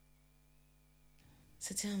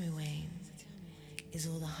So tell me, Wayne, is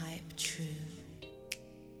all the hype true?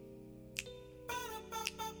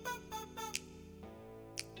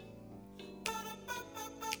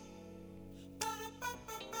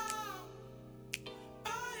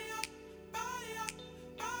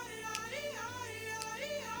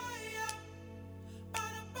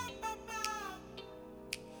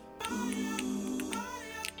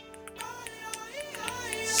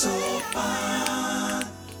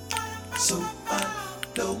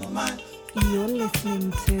 You're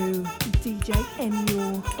listening to DJ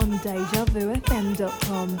Enyaw on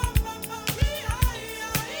DejaVuFM.com.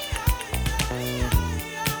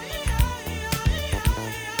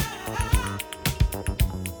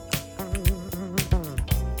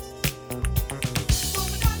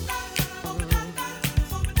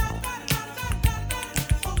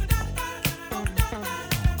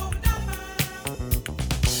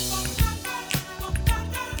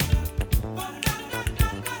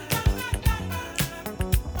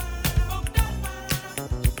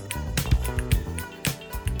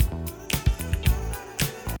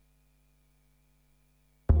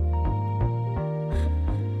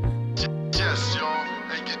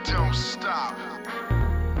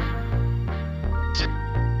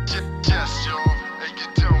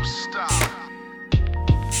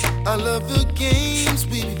 I love the games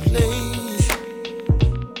we be playing.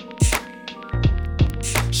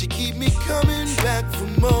 She keep me coming back for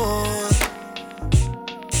more.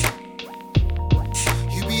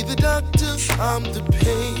 You be the doctor, I'm the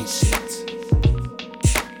patient.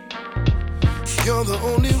 You're the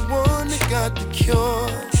only one that got the cure.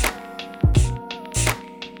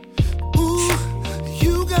 Ooh,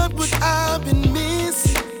 you got what I've been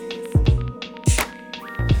missing.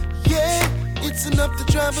 Yeah, it's enough to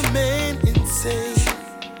drive a man insane.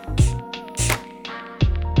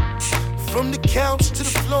 From the couch to the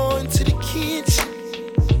floor and to the kitchen,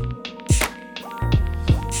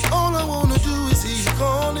 all I wanna do is hear you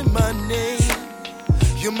calling my name.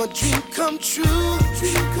 You're my dream come true.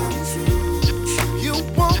 You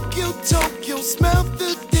walk, you talk, you smell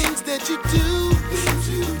the things that you do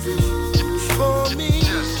for me.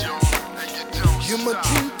 You're my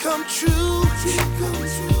dream come true.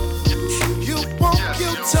 You walk,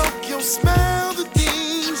 you talk, you smell the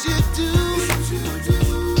things you do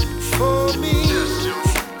for me.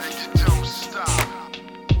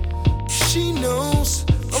 She knows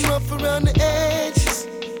I'm rough around the edges.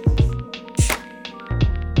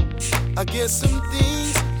 I guess some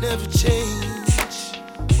things never change.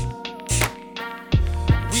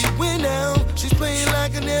 We went out, she's playing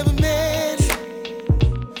like I never met her.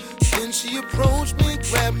 Then she approached me,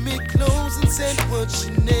 grabbed me close and said, what's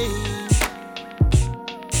your name?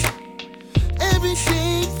 Every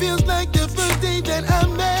day feels like the first day that I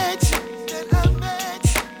met you.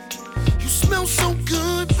 You smell so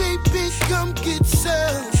good, baby, come get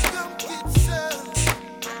some.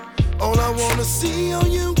 All I wanna see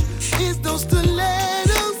on you is those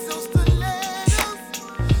stilettos.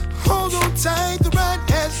 Hold on tight, the ride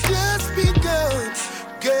has just begun.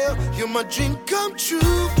 Girl, you're my dream come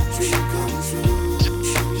true.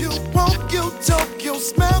 You walk, you talk, you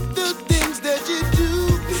smell the things that you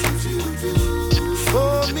do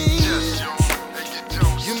for me.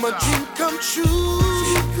 You're my dream come true.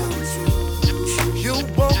 You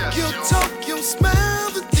walk, you talk, you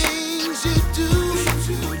smell the things you do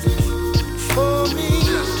for me.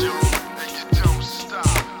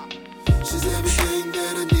 She's everything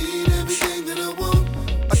that I need, everything that I want.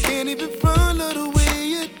 I can't even front of the way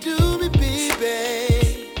you do me,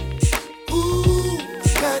 baby. Ooh,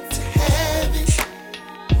 got to have it.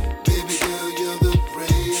 Baby girl, you're the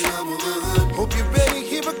prey and I'm on the hunt. Hope you're ready,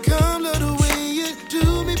 here I come, love the way you do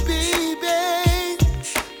me, baby.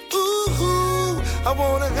 Ooh, I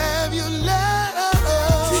wanna have your love,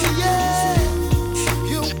 yeah.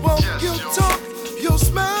 You walk, you talk, you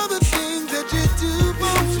smell the things that you do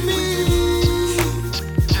for me.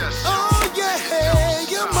 Oh yeah,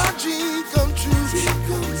 you're my dream come true.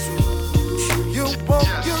 You walk,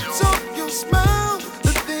 you talk, you smell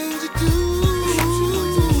the things you do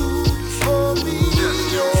for me.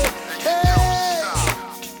 Hey,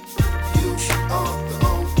 you are the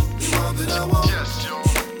only one that I want.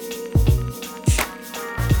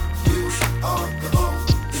 You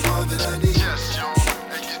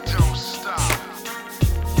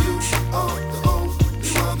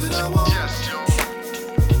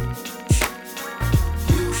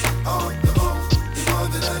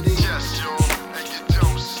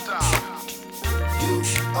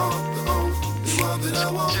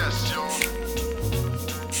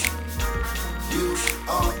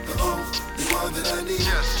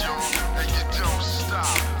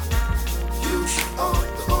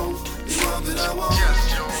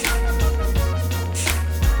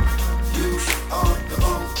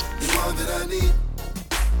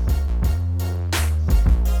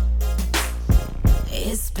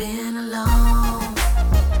been a long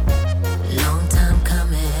time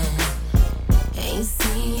coming. Ain't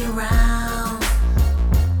seen you around.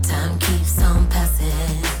 Time keeps on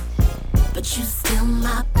passing, but you still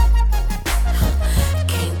my.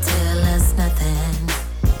 Can't tell us nothing,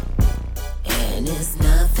 and it's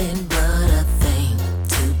nothing but a thing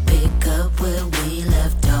to pick up where we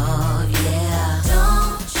left off. Yeah.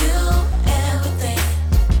 Don't you ever think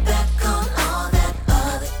back on all that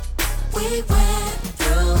other we went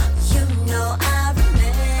through. You know I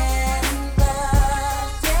remember.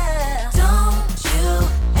 Yeah. Don't you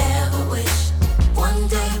ever wish one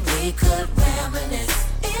day we could reminisce?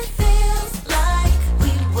 It feels like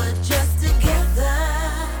we were just together.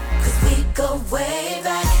 'Cause we go way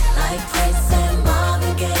back, like Prince and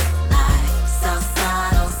Marvin Gaye, like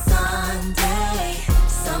Southside on Sunday.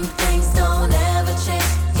 Some things don't ever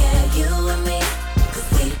change, yeah, you and me. 'Cause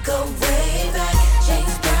we go way back,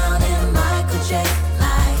 James Brown and Michael J,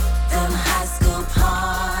 like them high school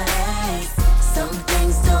parties. Some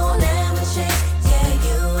things don't ever change, yeah,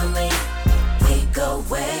 you and me. We go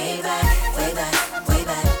way back, way back, way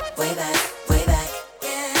back, way back, way back,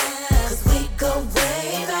 yeah. 'Cause we go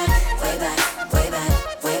way back, way back, way back,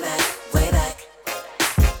 way back, way back.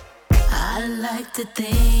 I like to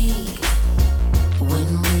think when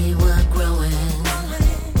we were growing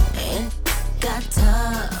and got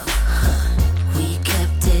tough, we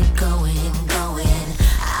kept it going, going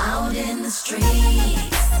out in the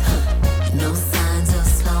streets. No signs of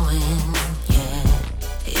slowing, yeah.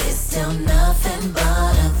 It's still nothing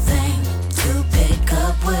but a thing to pick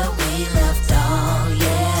up where we left off,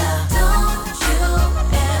 yeah. Don't you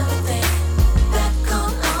ever think back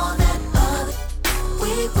on all that other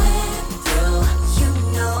we went through. You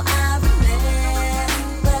know I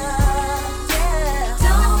remember, yeah.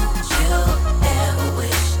 Don't you ever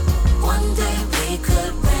wish one day we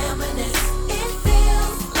could reminisce? It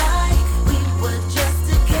feels like we were just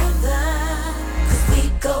together. 'Cause we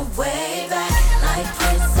go way back, like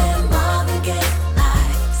Prince and Marvin Gaye,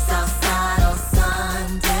 like Southside on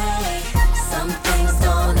Sunday. Some things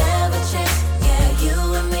don't ever change, yeah, you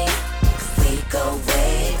and me. 'Cause we go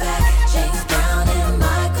way back, James Brown and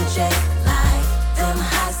Michael J, like them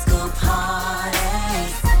high school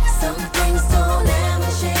parties. Some things don't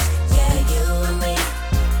ever change, yeah, you and me.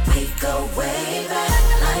 We go way back,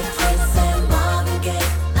 like Prince and Marvin Gaye,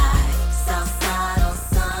 like Southside on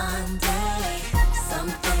Sunday. Some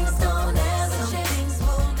things don't ever change,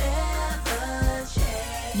 won't ever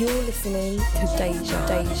change. You're listening to Deja.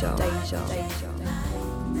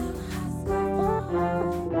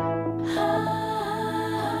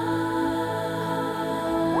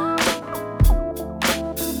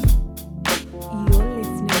 You're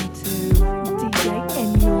listening to DJ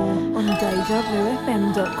Enyaw on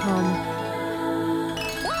DejaVuFM.com.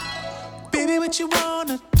 Baby, what you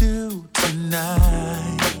wanna do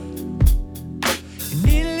tonight? You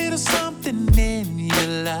need a little something in your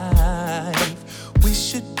life. We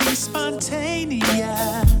should be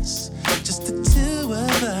spontaneous, just the two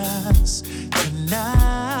of us tonight.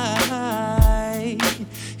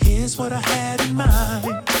 Here's what I had in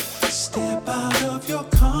mind. Step out of your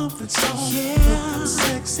comfort zone, yeah. Put them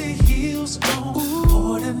sexy heels on. Ooh.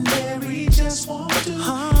 Ordinary just won't do.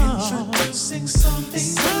 Introducing something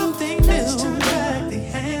new. Let's turn back the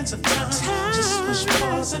hands of time. Just push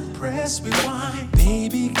pause and press rewind.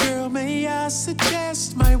 Baby girl, may I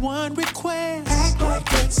suggest my one request? Act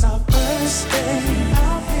like it's our first day.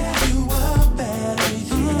 I'll pick you up better.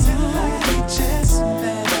 Pretend like we just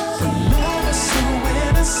met. Your love is so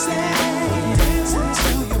innocent. Dancing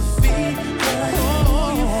to your feet, girl. Oh,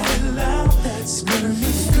 you feel out that skirt.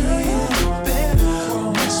 Me feel better,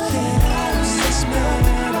 much better, much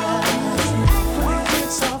better. Act like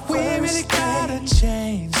it's our first. We really gotta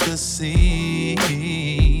change the scene.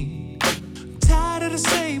 Tired of the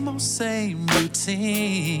same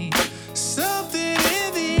routine. Something in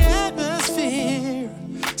the atmosphere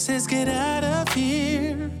says get out of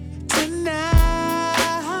here tonight.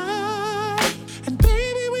 And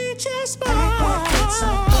baby, we just might. Act like it's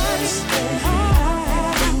our first day. I'll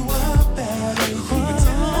have you up better.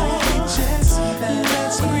 Pretend like we just met.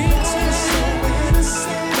 Let's pretend so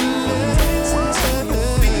innocent. Dancing to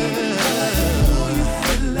your feet. Oh, you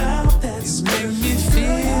feel out that skirt. Make me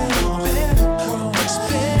feel better, much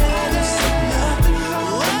better.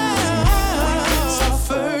 It's our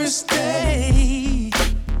first day.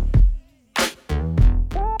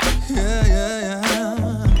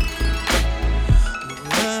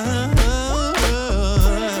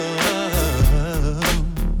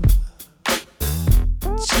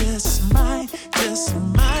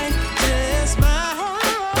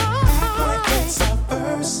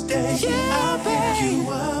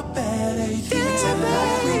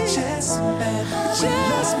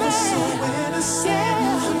 lost my soul when I said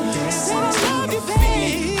I love you,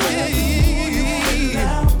 baby.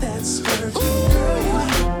 Now that's hurt, girl, you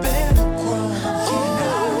better grow. I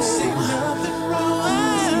don't see nothing wrong.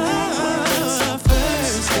 It's our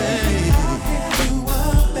first day. You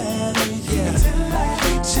are better, yeah. Like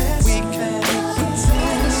we just can't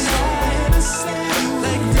pretend. So innocent,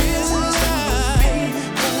 like this is baby.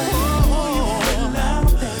 Now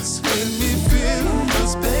that's when me feel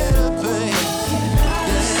much better, baby.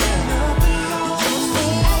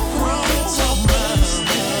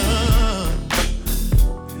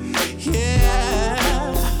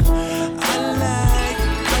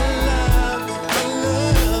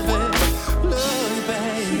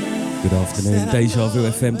 Good afternoon,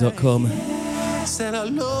 DejaVuFM.com.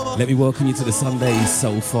 Let me welcome you to the Sunday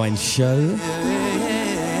Soul Fine Show.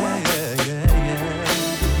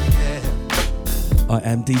 I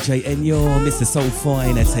am DJ Enyaw, Mr. Soul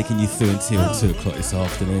Fine, taking you through until 2 o'clock this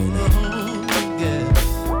afternoon.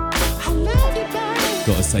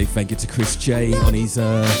 Gotta say thank you to Chris J on his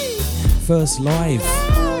first live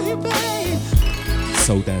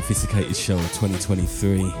Soul Down Sophisticated Show of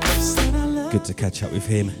 2023. Good to catch up with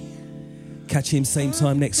him. Catch him same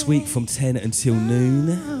time next week from 10 until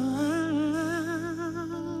noon.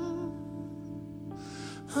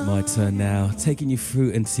 My turn now, taking you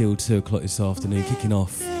through until 2 o'clock this afternoon, kicking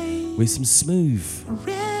off with some smooth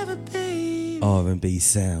R&B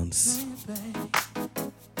sounds.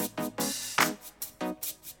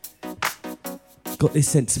 Got this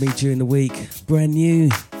sent to me during the week, brand new,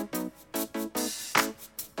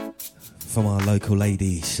 from our local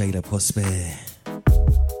lady, Shayla Prosper.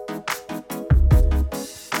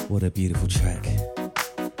 What a beautiful track.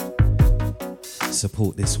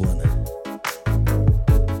 Support this one.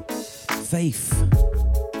 Faith.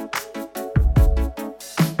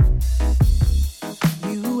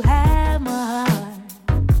 You have my heart,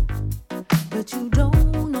 but you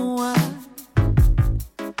don't know why.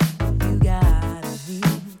 You gotta be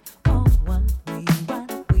on what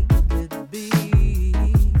we could be.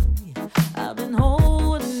 I've been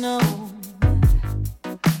holding on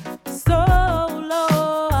so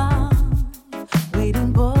long,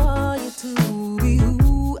 waiting for you to be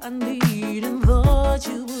who I need and thought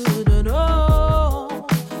you wouldn't know.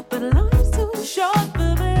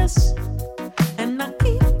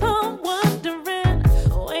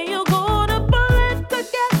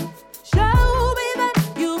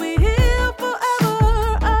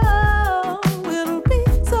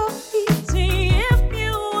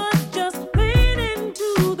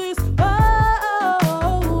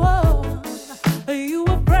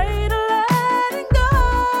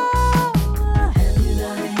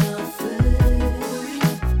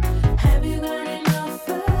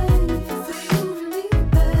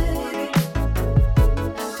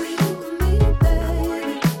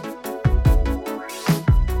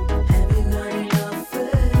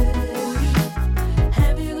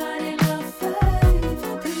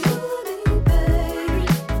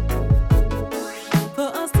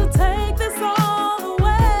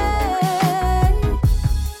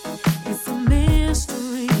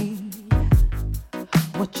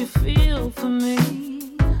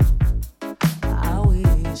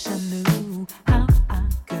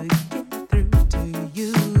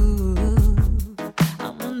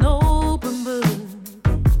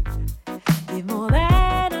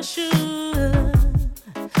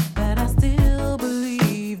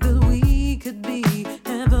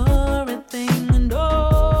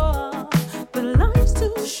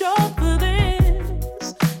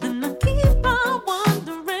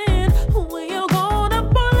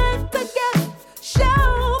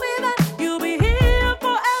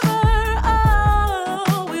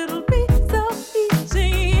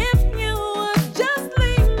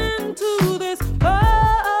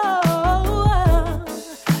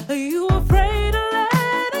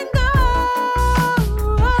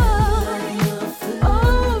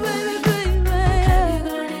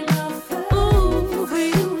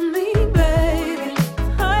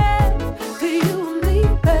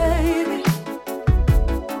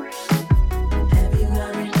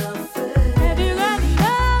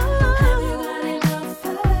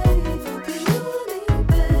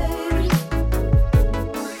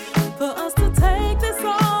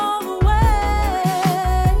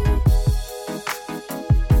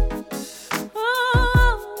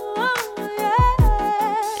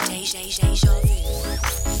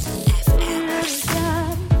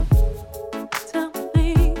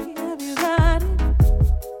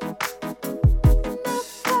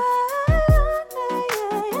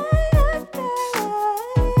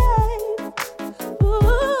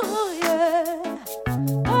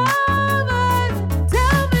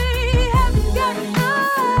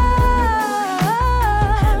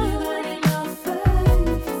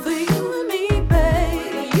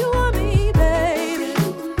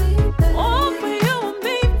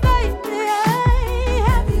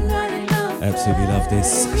 Absolutely love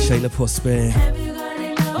this. Shayla Prosper.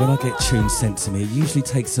 When I get tunes sent to me, it usually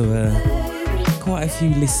takes quite a few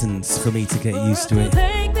listens for me to get used to it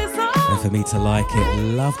and for me to like it.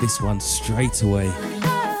 Love this one straight away.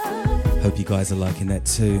 Hope you guys are liking that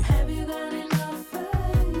too.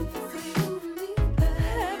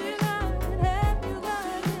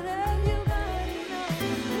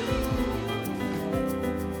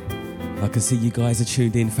 I can see you guys are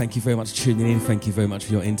tuned in. Thank you very much for tuning in. Thank you very much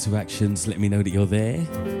for your interactions. Let me know that you're there.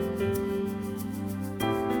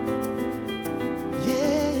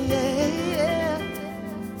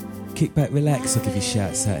 Kick back, relax. I'll give you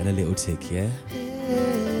shouts out in a little tick, yeah?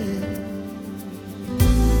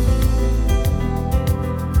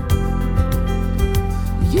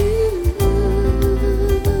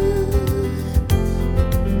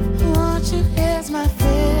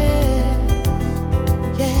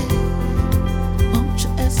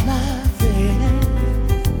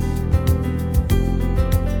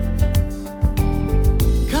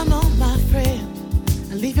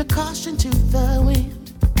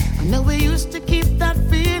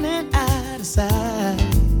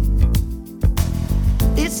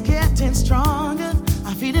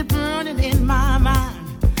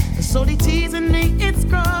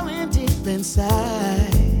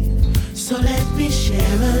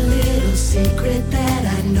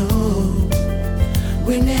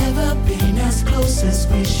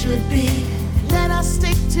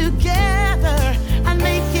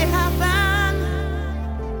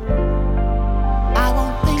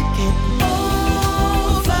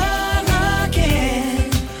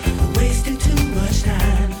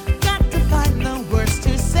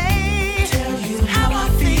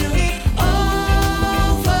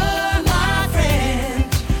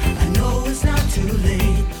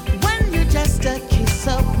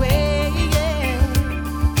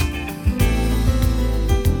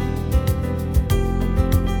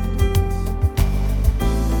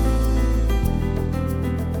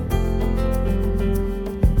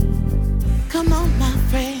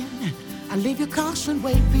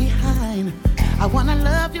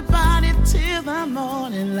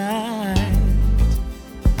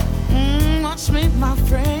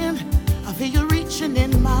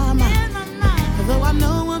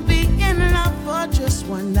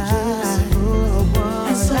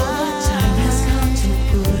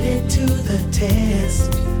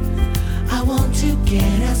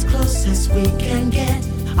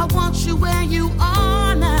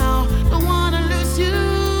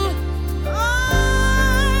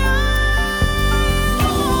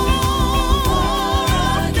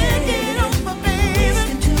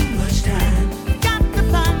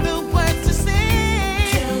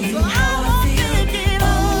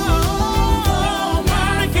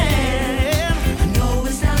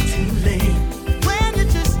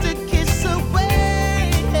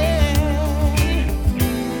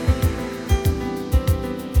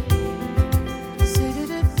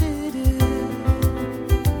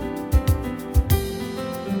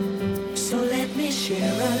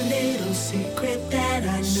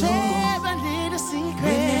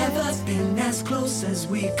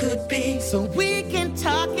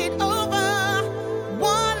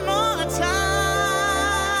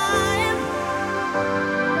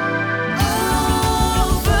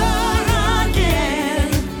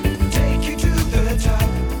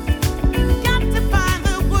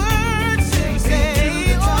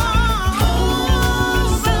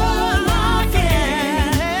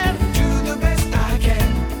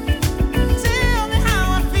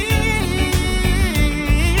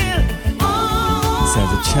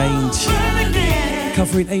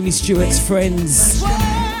 Amy Stewart's friends.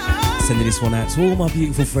 Sending this one out to all my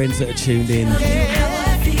beautiful friends that are tuned in.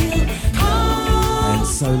 And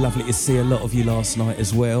so lovely to see a lot of you last night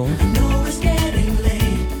as well.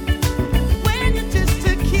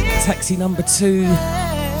 Taxi number 2,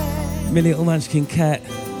 my little munchkin cat.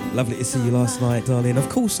 Lovely to see you last night, darling. Of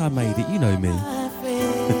course I made it, you know me.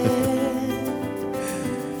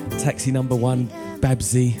 Taxi number 1,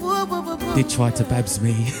 Babsy. Did try to babs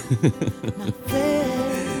me.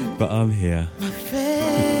 But I'm here.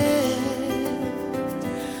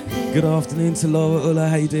 Good afternoon to Laura Ulla.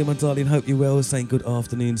 How you doing, my darling? Hope you're well. Saying good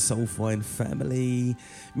afternoon, Soulfine family.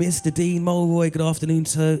 Mr. Dean Mulroy, good afternoon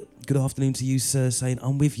to you, sir. Saying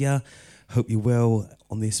I'm with you. Hope you're well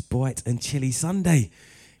on this bright and chilly Sunday.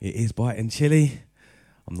 It is bright and chilly.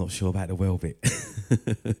 I'm not sure about the well bit.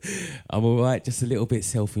 I'm all right. Just a little bit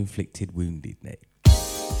self-inflicted wounded neck.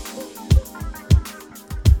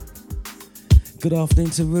 Good afternoon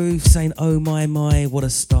to Ruth, saying, oh my, what a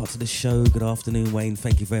start to the show. Good afternoon, Wayne.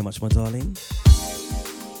 Thank you very much, my darling.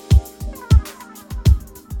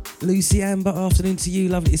 Lucy Amber, afternoon to you.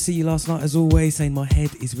 Lovely to see you last night as always. Saying my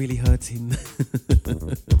head is really hurting.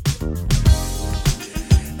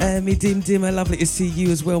 Me Dim Dimmer, lovely to see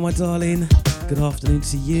you as well, my darling. Good afternoon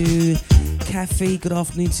to you. Kathy, good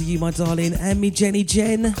afternoon to you, my darling. And me Jenny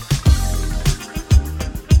Jen.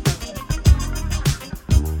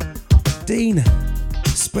 Dean,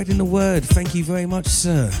 spreading the word. Thank you very much,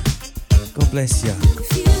 sir. God bless you.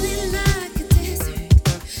 Feeling like a desert,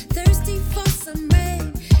 thirsty for some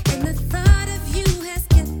rain, and the thought of you has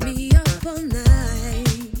kept me up all night.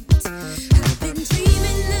 I've been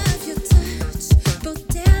dreaming of your touch, both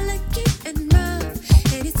delicate and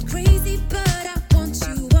rough, and it's crazy, but I want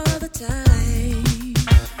you all the time.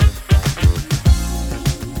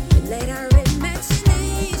 We let our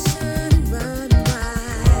imagination run wild.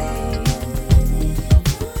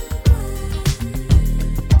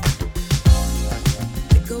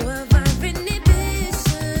 Go of our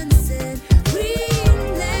inhibitions and relax.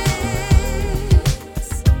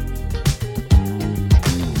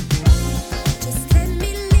 Just let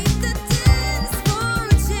me lead the dance for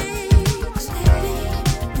a change. Let me lead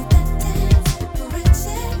the dance for a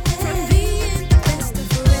change. From being the best of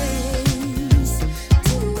friends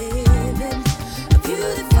to living a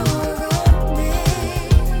beautiful romance.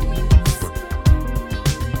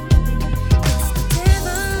 It's the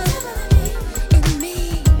devil in me.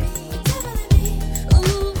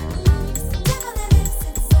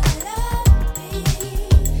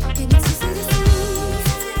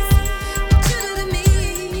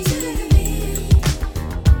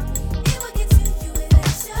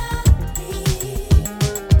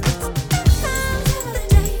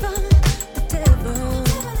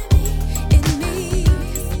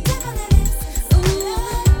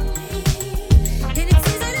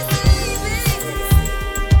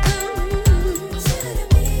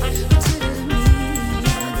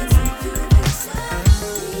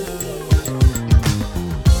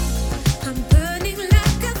 I'm burning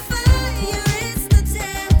like a fire, it's the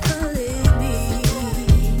devil in me.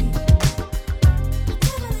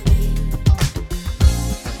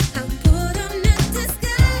 I'll put on a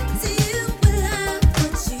disguise, you will love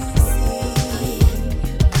what you see.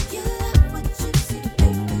 You love what you see,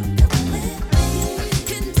 baby, come with me.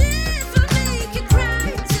 And if I make you cry,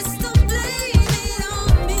 just don't blame it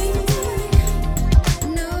on me.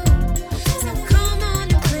 No, so come on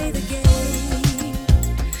and play the game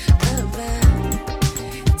about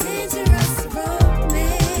dangerous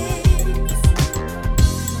romance.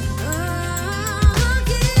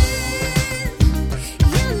 Again,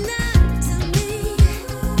 you're not to me.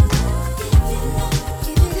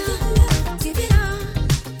 Give it all,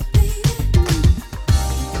 baby.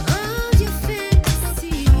 All your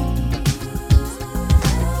fantasies,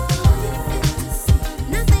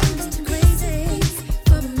 nothing's too crazy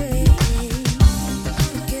for me.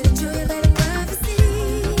 You can enjoy a little privacy.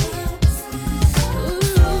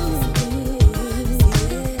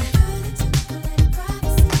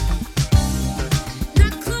 Now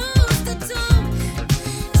close the door.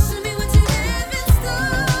 Show me what you have in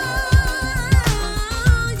store.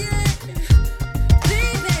 Yeah,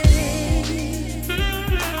 baby.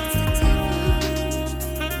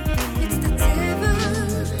 It's the devil.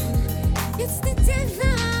 It's the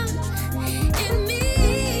devil in me.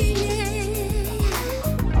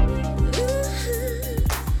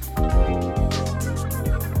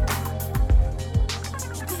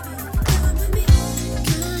 Come with me, come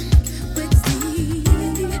with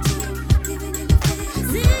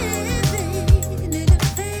me. Living in a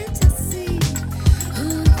fantasy.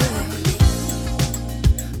 Oh,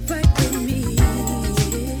 right with me.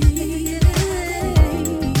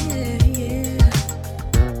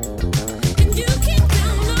 And you can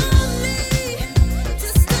count on me to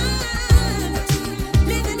start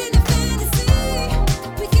living in a fantasy.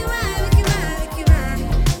 We can ride, we can ride, we can ride.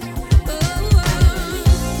 Oh,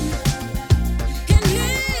 and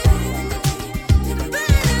yeah,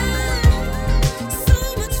 better, so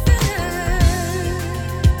much better.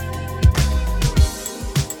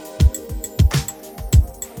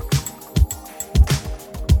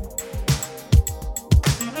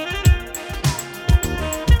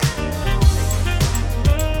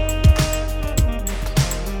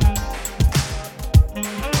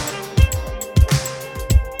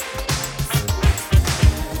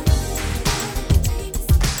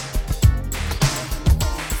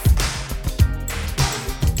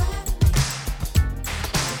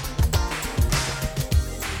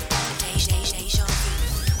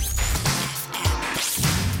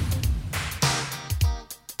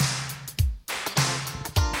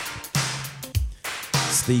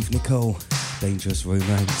 Steve Nicole, Dangerous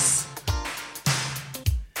Romance.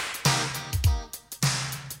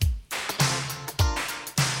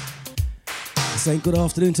 Saying good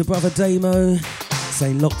afternoon to brother Damo.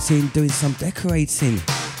 Saying locked in, doing some decorating.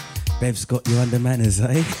 Bev's got you under manners,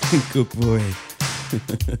 eh? Good boy.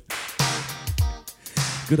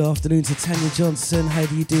 Good afternoon to Tanya Johnson. How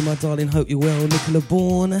do you do, my darling? Hope you're well. Nicola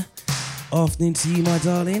Bourne. Afternoon to you, my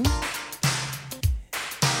darling.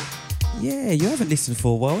 Yeah, you haven't listened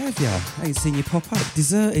for a while, have you? I ain't seen you pop up.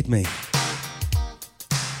 Deserted me.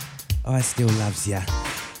 I still loves ya.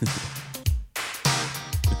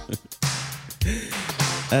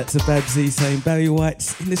 That's a Babsy saying Barry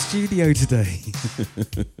White's in the studio today.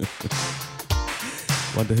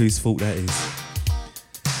 Wonder whose fault that is.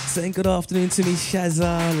 Saying good afternoon to me,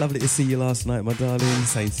 Shazza. Lovely to see you last night, my darling.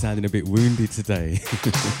 Saying sounding a bit wounded today.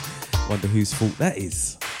 Wonder whose fault that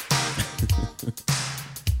is.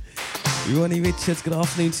 Ronnie Richards, good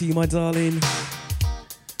afternoon to you, my darling.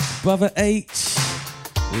 Brother H,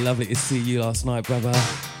 lovely to see you last night, brother.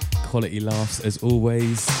 Quality laughs as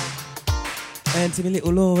always. And to me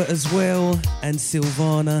little Laura as well, and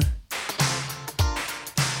Silvana.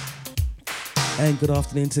 And good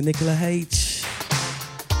afternoon to Nicola H.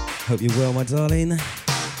 Hope you're well, my darling.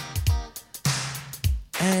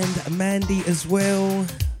 And Mandy as well.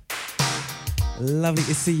 Lovely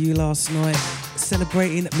to see you last night.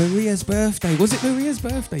 Celebrating Maria's birthday. Was it Maria's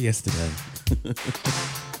birthday yesterday? I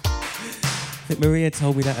think Maria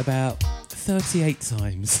told me that about 38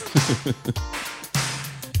 times.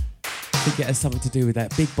 I think it has something to do with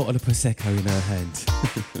that big bottle of Prosecco in her hand.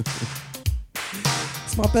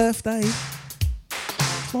 It's my birthday.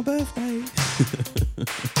 It's my birthday.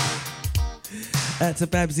 To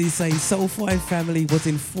Babsy saying Soul 5 family was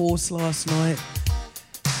in force last night.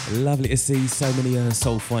 Lovely to see so many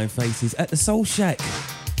Soul Fine faces at the Soul Shack,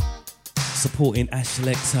 supporting Ash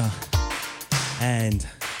Selector and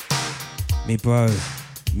me bro,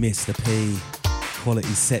 Mr. P. Quality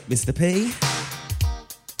set, Mr. P.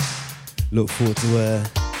 Look forward to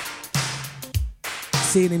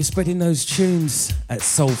seeing him spreading those tunes at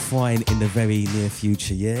Soul Fine in the very near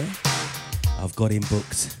future, yeah? I've got him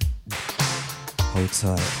booked. Hold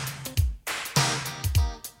tight.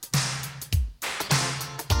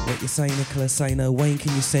 What you're saying, Nicola, saying, Wayne,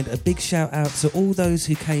 can you send a big shout out to all those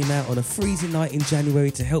who came out on a freezing night in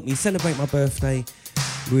January to help me celebrate my birthday?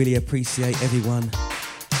 Really appreciate everyone.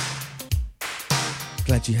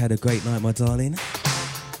 Glad you had a great night, my darling.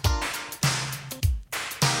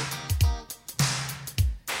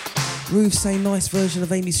 Ruth saying nice version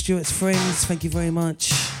of Amy Stewart's Friends. Thank you very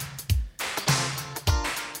much.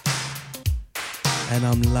 And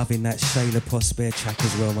I'm loving that Shayla Prosper track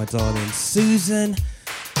as well, my darling. Susan,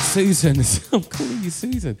 I'm calling you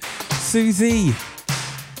Susan. Susie,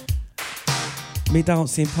 me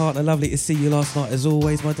dancing partner, lovely to see you last night as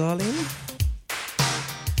always, my darling.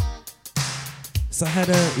 So I had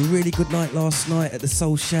a really good night last night at the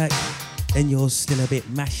Soul Shack, and you're still a bit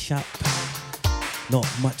mashed up. Not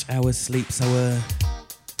much hours sleep, so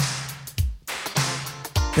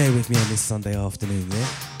bear with me on this Sunday afternoon, yeah?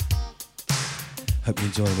 Hope you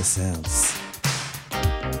enjoy the sounds.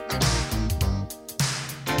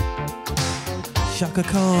 Shaka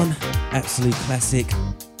Khan, absolute classic.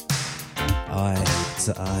 Eye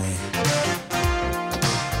to eye.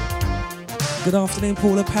 Good afternoon,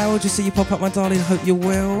 Paula Powell. Just see you pop up, my darling. Hope you're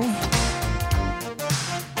well.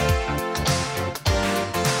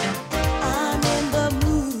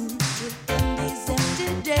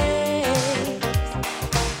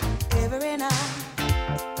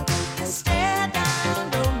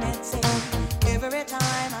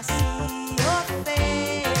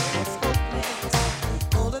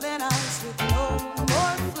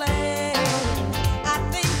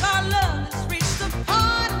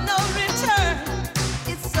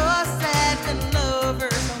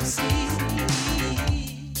 See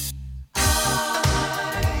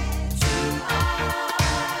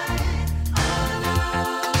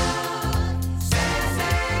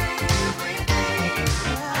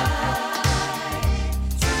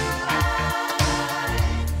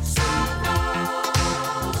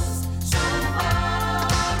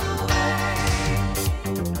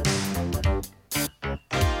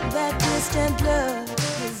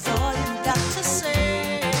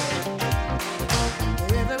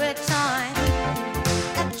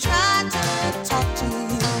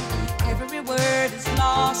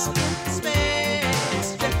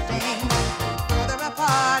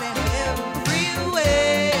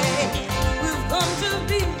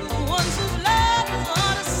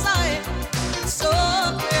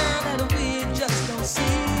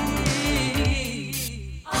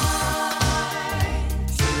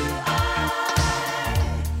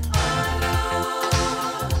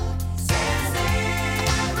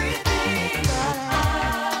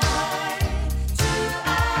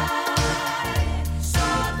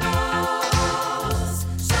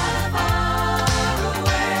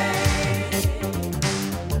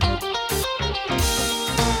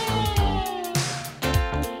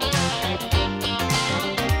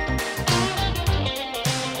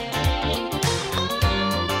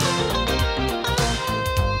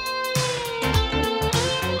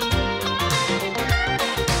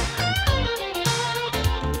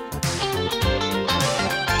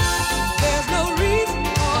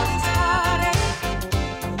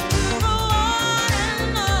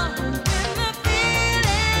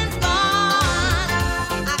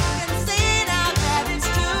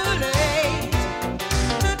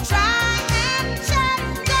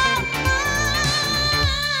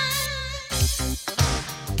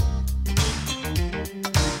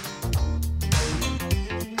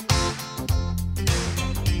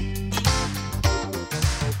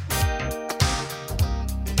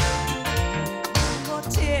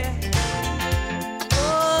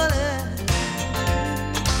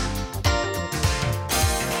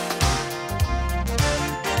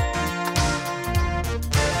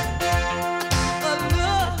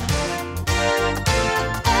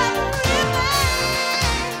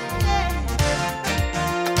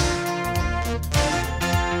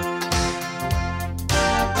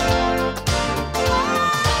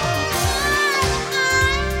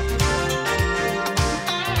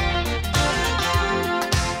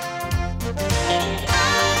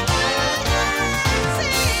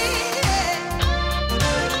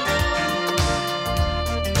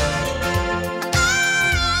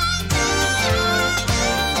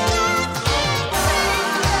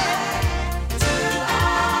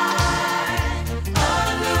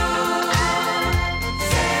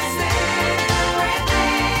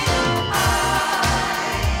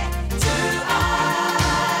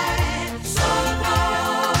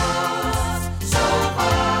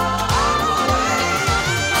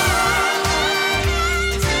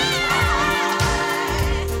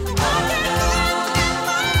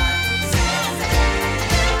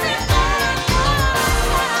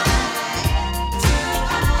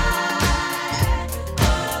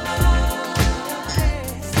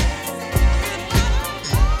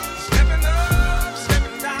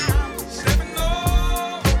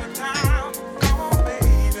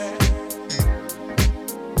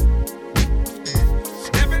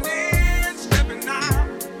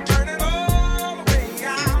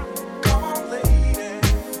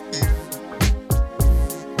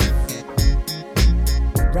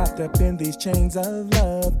Wrapped up in these chains of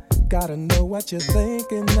love. Gotta know what you're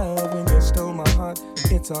thinking of when you stole my heart.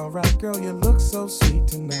 It's alright, girl, you look so sweet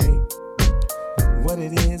tonight. What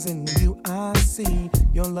it is in you I see.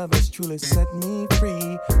 Your love has truly set me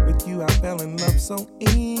free. With you I fell in love so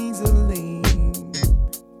easily.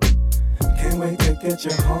 Can't wait to get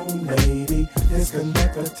you home, lady.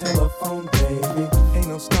 Disconnect the telephone, baby. Ain't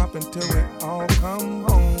no stopping till we all come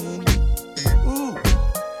home. Ooh.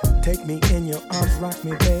 Take me in your arms, rock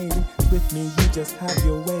me, baby. With me, you just have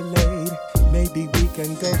your way laid. Maybe we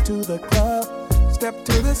can go to the club. Step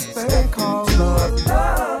to this thing called love.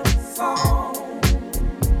 Love song.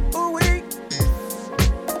 Ooh, we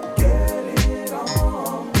get it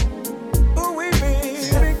on. Ooh, we baby.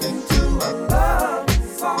 Step into a love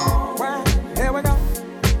song. Wow. Here we go.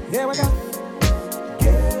 Here we go.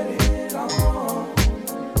 Get it on.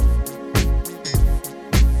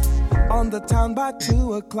 On the town by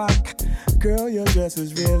 2 o'clock. Girl, your dress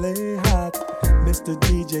is really hot. Mr.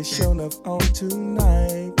 DJ showing up on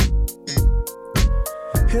tonight.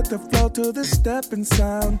 Hit the floor to the stepping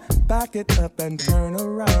sound. Back it up and turn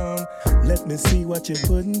around. Let me see what you're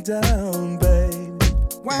putting down, babe.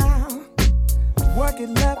 Wow. Work it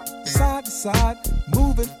left, side to side.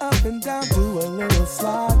 Move it up and down. Do a little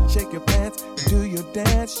slide. Shake your pants. Do your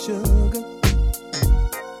dance, sugar.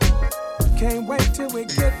 Can't wait till we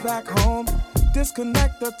get back home.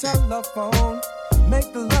 Disconnect the telephone.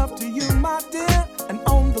 Make the love to you, my dear. And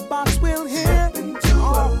on the box we'll hear. Step into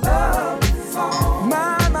a love song.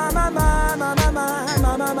 My, my, my, my, my, my, my,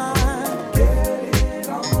 my, my, my. Get it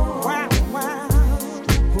on. Wow, wow.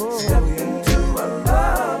 Whoa, step into a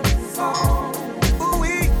love song.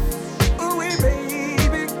 Ooh-wee,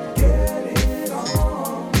 baby. Get it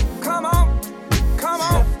on. Come on, come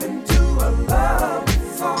on. Step into a love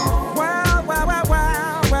song. Wow, wow, wow,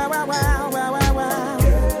 wow, wow, wow, wow, wow, wow, wow.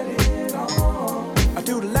 Get it on.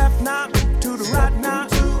 To the left now, to the right now.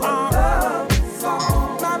 To a love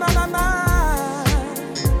song. Na na na na.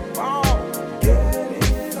 Oh, get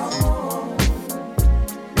it on.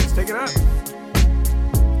 Let's take it up,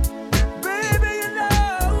 baby. You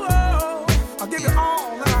know I'll give you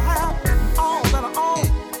all that I have, all that I own.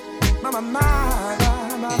 My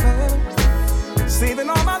baby. Saving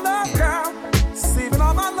all my love, girl. Saving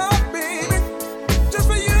all my love, baby. Just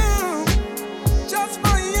for you. Just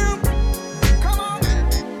for you. Come on.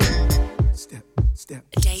 Step, step.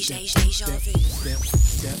 Deja vu.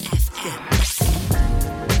 FM.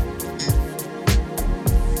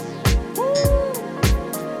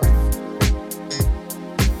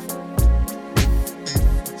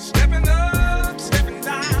 Stepping up, stepping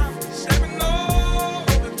down, stepping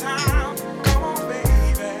over town. Come on,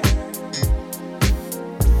 baby.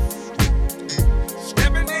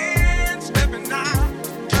 Stepping in, stepping out,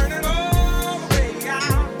 turning all the way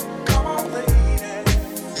out. Come on, lady.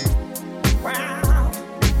 Wow.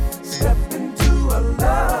 Step into a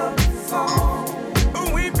love song. Ooh,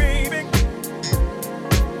 we baby.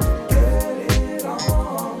 Get it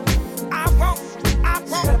on. I want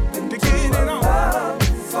to get it on.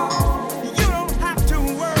 You don't have to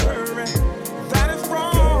worry, that is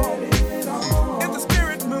wrong. If the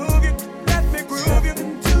spirit move you, let me groove you.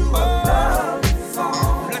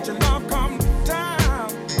 Oh, let your love come down.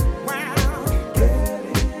 Wow.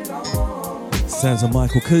 Sounds of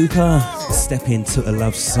Michael Cooper. Step into a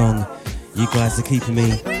love song. You guys are keeping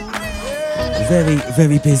me very,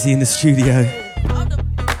 very busy in the studio.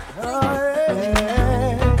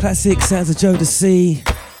 Classic sounds of Joe C.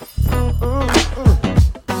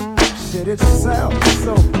 Shit, it sounds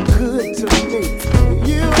so good to me.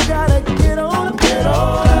 You gotta get on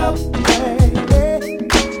up, hey, hey,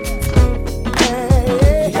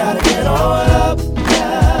 hey. You gotta get on up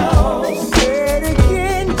now. Say it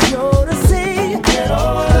again, Joe C. Get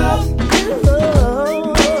on up,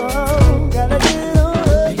 gotta get on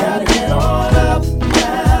up. You gotta get on up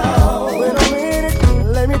now. Wait a minute,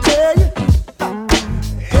 let me tell you.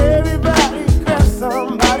 Everybody grab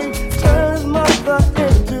somebody, turn his mother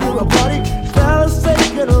into a party. Fellas, say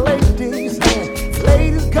good ladies, and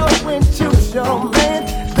ladies go and choose your man.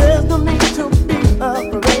 There's no need to be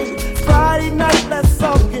afraid. Friday night, let's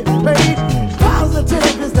all get paid.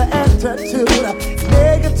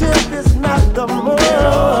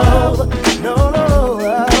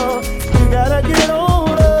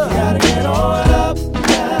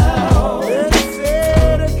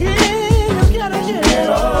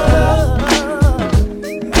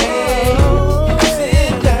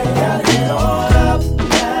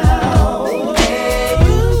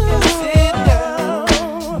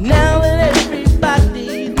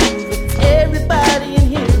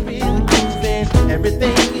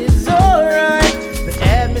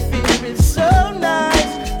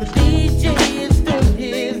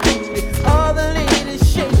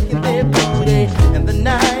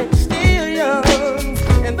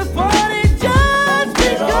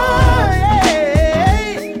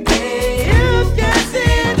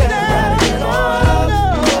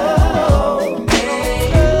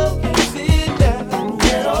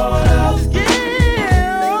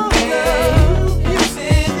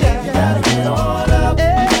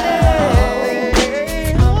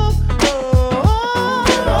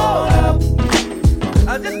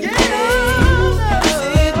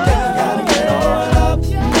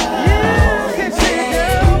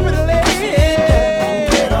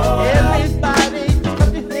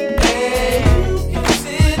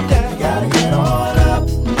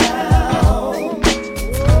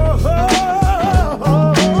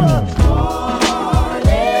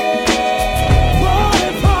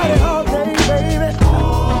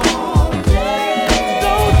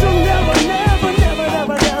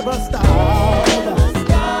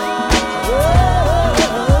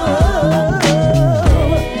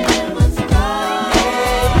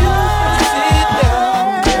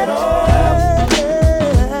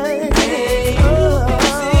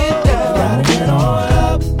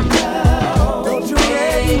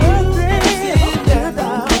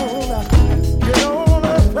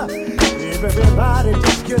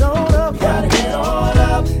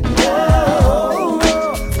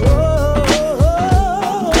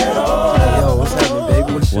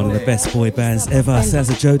 best boy bands ever. Sounds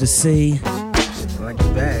of Joe C. Like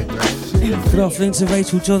the bag, right? Good afternoon to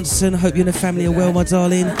Rachel Johnson. Hope you and the family are well, my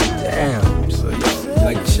darling. Damn. So you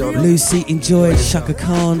like the show? Lucy enjoyed Shaka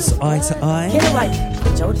Khan's Eye to Eye. Get it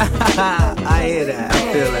right, Joe. I hear that.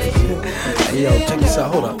 I feel that shit. Hey, yo, check this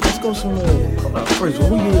out. Hold up. Let's go somewhere. Hold up. First,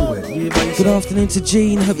 who you here with? You here by yourself? Good afternoon to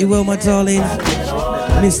Jean. Hope you're well, my darling.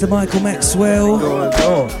 Mr. Michael Maxwell.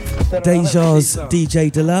 Deja's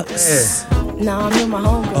DJ Deluxe. Nah, I'm in my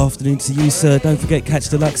home. Afternoon to you, sir. Don't forget Catch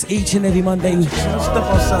Deluxe each and every Monday. Step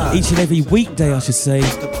outside. Each and every weekday, I should say.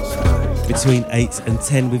 Between 8 and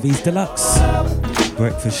 10 with his Deluxe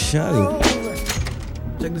breakfast show.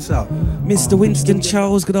 Check this out. Mr. Winston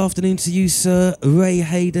Charles, good afternoon to you, sir. Ray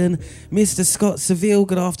Hayden. Mr. Scott Seville,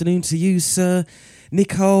 good afternoon to you, sir.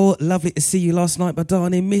 Nicole, lovely to see you last night, my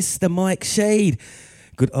darling. Mr. Mike Shade,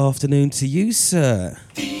 good afternoon to you, sir.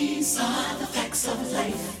 These are the facts of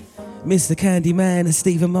life. Mr. Candyman,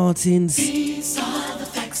 Stephen Martins. These are the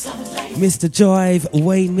facts of life. Mr. Jive,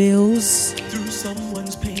 Wayne Mills. Through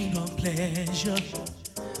someone's pain or pleasure.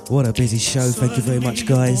 What a busy show. Thank you very much,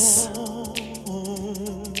 guys.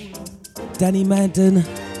 Danny Madden.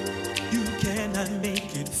 You cannot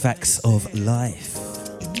make it. Facts of Life.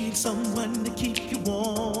 You need someone to keep you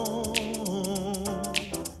warm.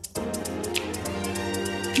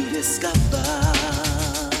 You discover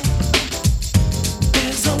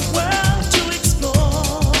there's a world to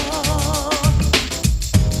explore.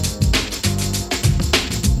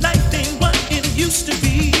 Life ain't what it used to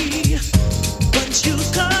be. Once you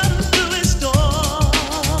come through its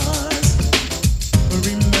doors,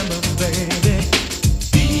 remember, baby,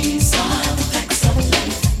 These are the facts of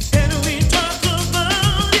life. and we talk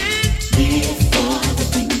about it. Live for the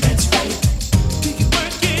thing that's right. We can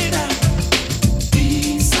work it out.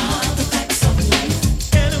 These are the facts of life.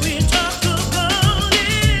 And we talk about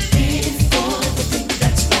it. Live for the thing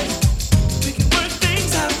that's right. We can work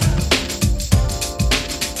things out.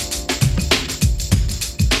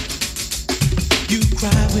 You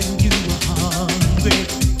cry when you were hungry.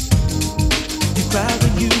 You cry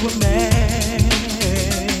when you were mad.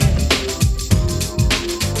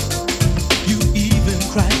 You even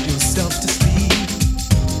cried yourself to sleep,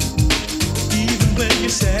 even when you're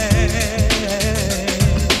sad.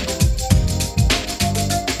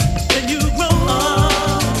 Then you grow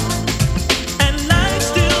up, and life's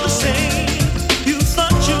still the same. You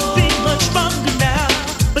thought you'd be much stronger now,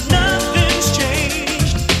 but nothing's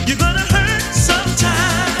changed. You're gonna hurt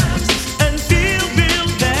sometimes and feel real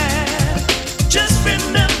bad. Just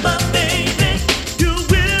remember, baby, you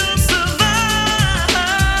will survive.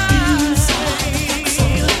 These are the facts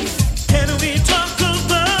of life. Can we talk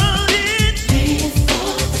about it? Live for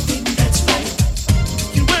the thing that's right.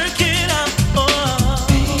 You work it out. Oh,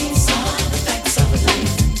 These are the facts of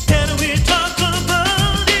life. can we talk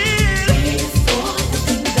about it? Live for the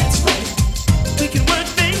thing that's right. We can work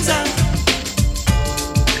things out.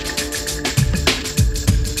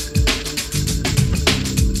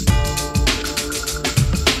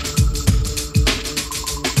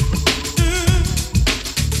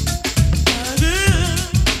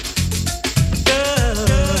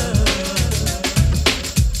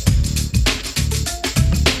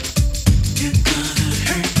 You're gonna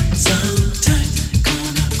hurt sometimes,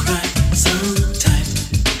 gonna cry sometimes.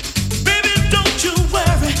 Baby, don't you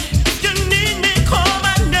worry. If you need me, call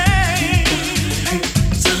my name. Hurt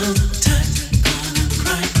sometimes, gonna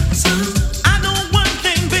cry sometimes. I know one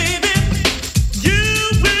thing, baby, you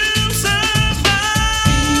will survive.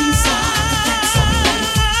 These are the facts of life.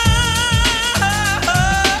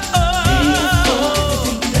 Live for the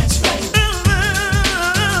thing that's right.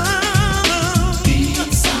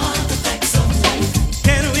 These are the facts of life.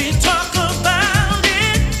 Can we talk about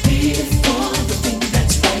it? Live for the thing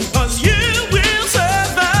that's right. 'Cause you will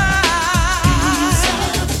survive. These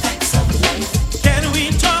are the facts of life. Can we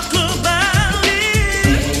talk about it?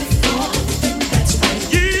 Live for the thing that's right.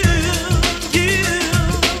 You.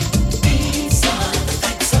 These are the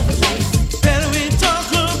facts of life. Can we talk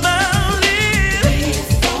about it? Live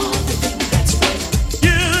for the thing that's right.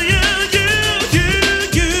 You.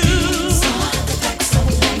 These are the facts of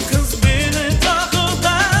life. 'Cause when I talk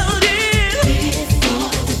about it, Live for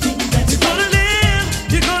the thing that's you're right.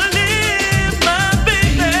 gonna live, my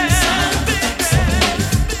baby. These are the facts of life.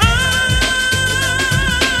 Live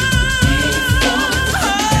for the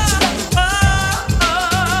thing that's right.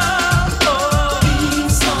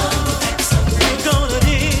 These are the facts of life.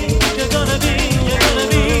 You're gonna be.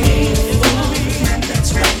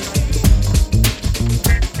 That's right.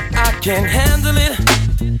 I can't handle it.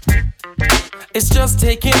 It's just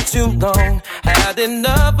taking too long. Had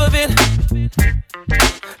enough of it.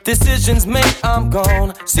 Decisions made, I'm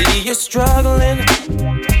gone. See you struggling,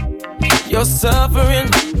 you're suffering,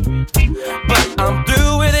 but I'm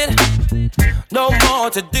through with it. No more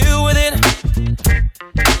to do with it.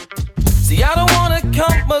 See, I don't wanna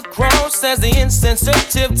come across as the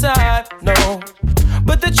insensitive type, no.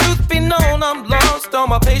 But the truth be known, I'm lost. All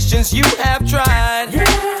my patience you have tried.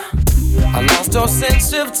 Yeah. I lost all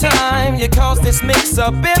sense of time. You caused this mix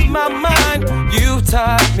up in my mind. You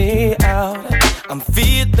tired me out. I'm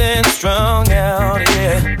feeling strung out,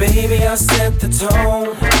 yeah. Baby, I set the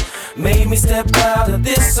tone. Made me step out of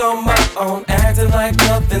this on my own. Acting like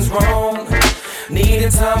nothing's wrong.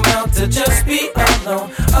 Needed time out to just be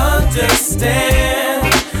alone.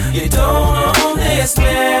 Understand, you don't own this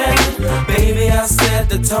man. Baby, I set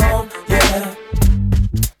the tone, yeah.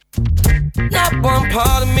 Not one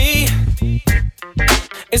part of me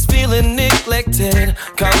is feeling neglected.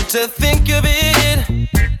 Come to think of it,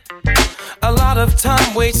 a lot of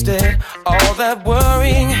time wasted. All that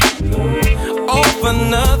worrying, all for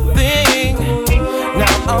nothing.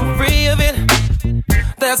 Now I'm free of it,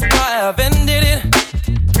 that's why I've ended it.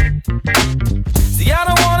 See, I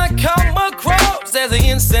don't wanna come across as an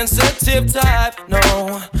insensitive type,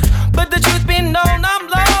 no. But the truth be known, I'm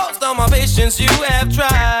lost. All my patience you have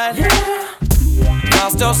tried. Yeah.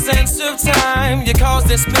 Lost all sense of time. You caused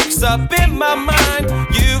this mix up in my mind.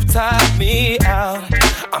 You've tired me out.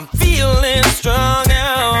 I'm feeling strung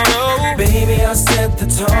out. Oh, baby, I set the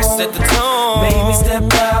tone. Set the tone. Made me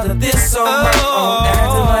step out of this on my own.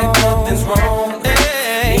 Acting like nothing's wrong.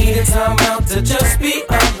 Hey. Needed time out to just be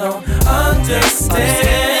alone. Understand,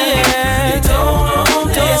 you don't own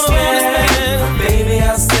this man. Baby,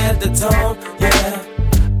 I set the tone, yeah.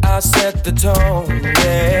 I set the tone,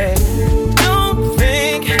 yeah. Don't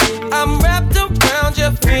think I'm wrapped around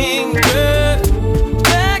your finger.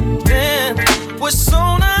 Back then was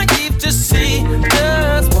so naive to see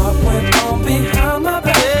just what went on behind my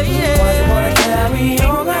back. Why you wanna carry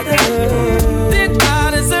on like that? Did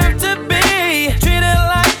I deserve to be treated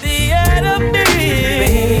like the enemy?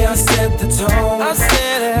 Baby, I set the tone. I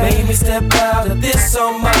said it. Made me step out of this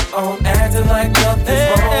on my own. Acting like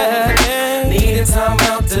nothing's wrong. Needed time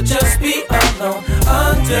out to just be alone.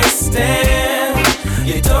 Understand,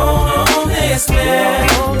 you don't own this man.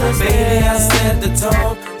 Baby, I set the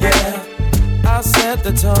tone, yeah. I set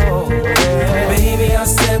the tone, yeah. Baby, I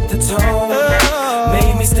set the tone.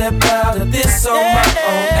 Made me step out of this on my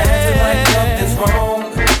own. Acting like nothing's wrong.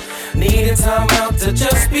 Needed time out to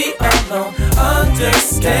just be alone.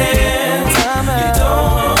 Understand, you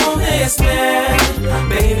don't own this man.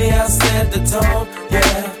 Baby, I set the tone,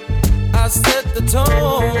 yeah. I set the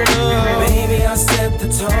tone, baby, I set the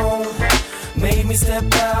tone. Made me step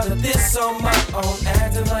out of this on my own.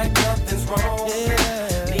 Acting like nothing's wrong,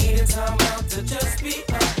 yeah. Needed time out to just be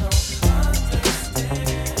alone. Understand.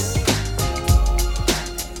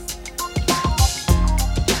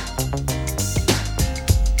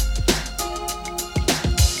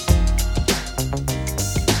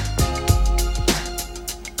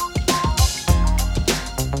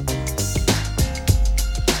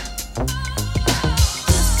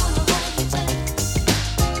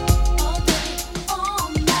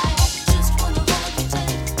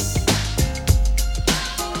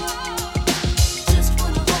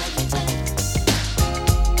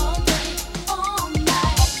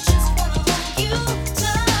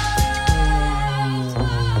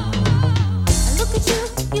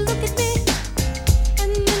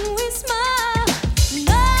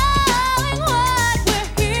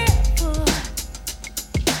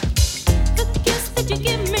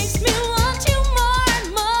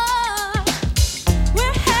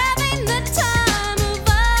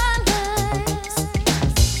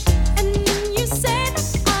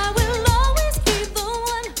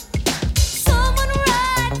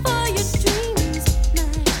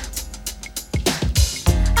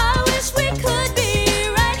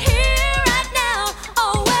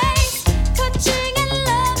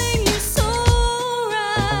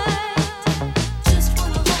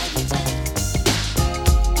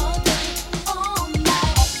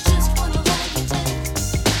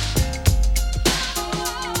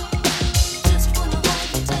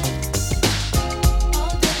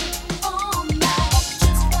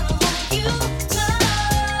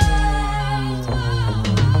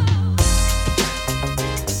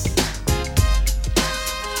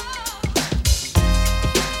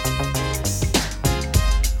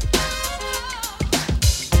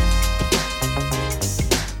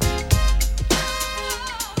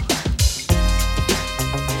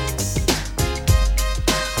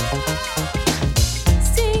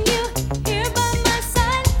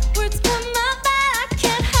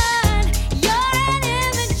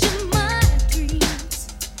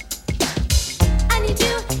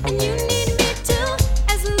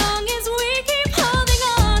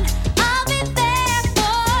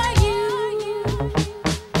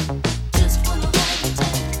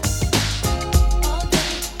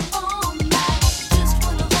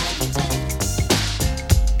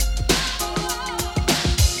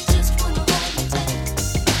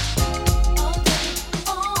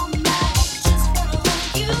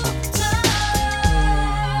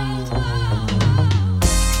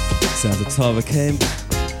 Sounds of Tara Kemp.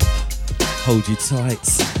 Hold you tight.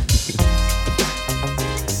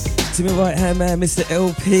 To my right hand man, Mr.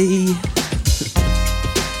 LP.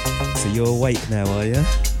 So you're awake now, are you?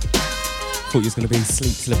 Thought you was going to be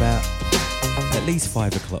asleep till about at least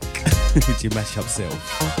 5 o'clock. Did you mash up self?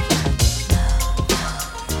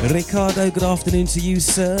 Ricardo, good afternoon to you,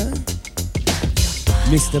 sir.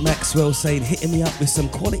 Mr. Maxwell saying, hitting me up with some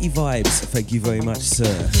quality vibes. Thank you very much,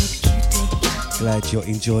 sir. Glad you're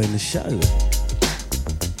enjoying the show.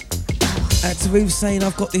 At Ruth saying,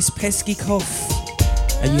 I've got this pesky cough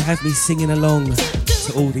and you have me singing along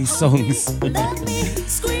to all these songs.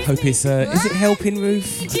 Hope it's, is it helping,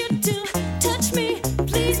 Ruth? Touch me,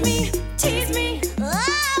 please me, tease me.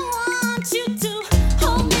 I want you to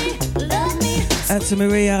hold me, love me. At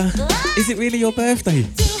Maria, is it really your birthday?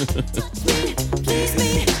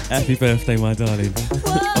 Happy birthday, my darling.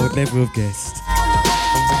 I would never have guessed.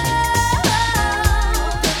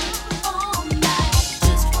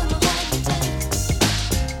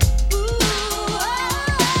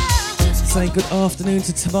 Say good afternoon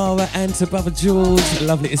to Tamara and to Brother George.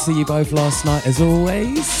 Lovely to see you both last night as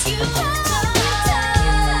always.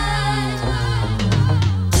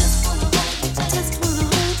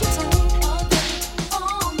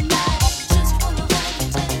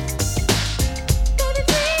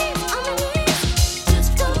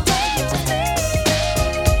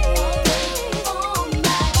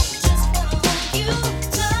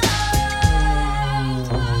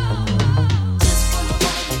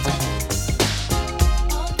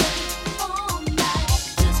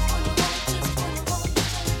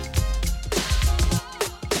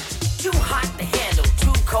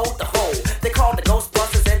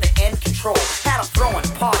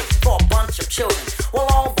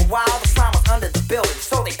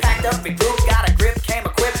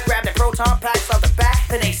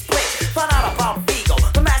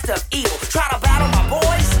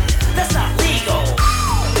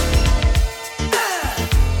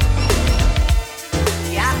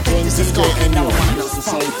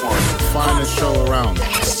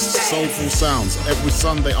 Every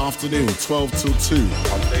Sunday afternoon, 12 till 2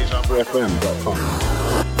 on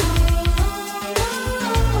DejaVuFM.com.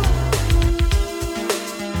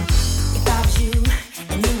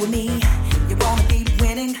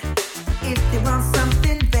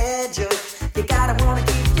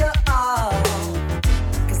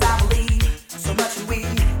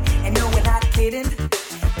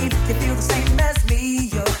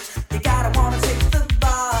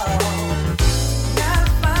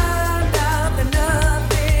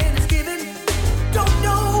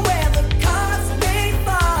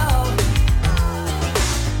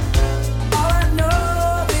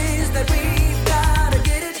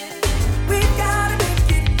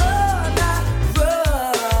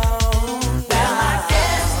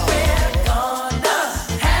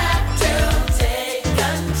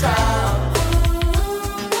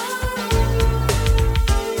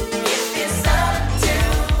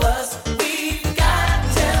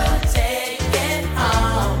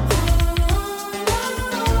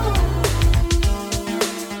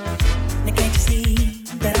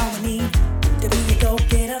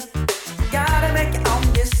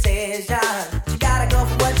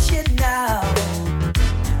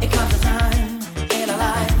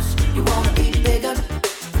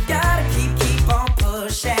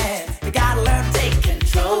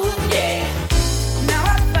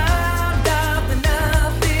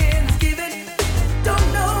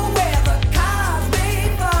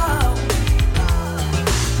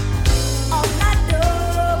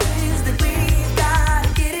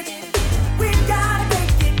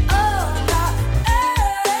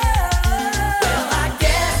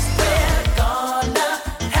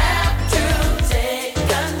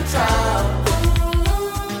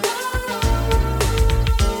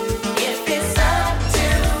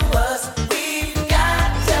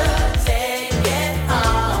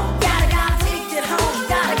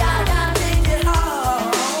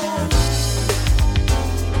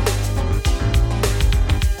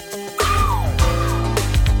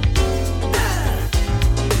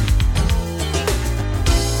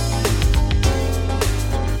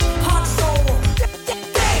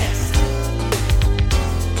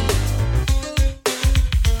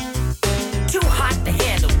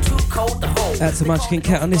 That's a Munchkin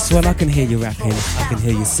Cat on this one. I can hear you rapping. I can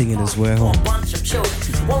hear you singing as well.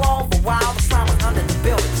 Well, all the while the slime was under the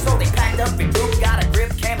building, so they packed up and group, got a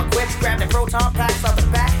grip, came equipped, grabbed their proton packs on the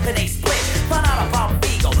back, then they split. Found out about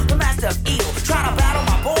Vigo, the master of evil, try to battle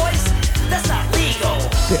my boys. That's not legal.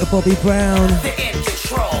 Bit of Bobby Brown They're in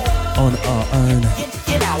control. on our own.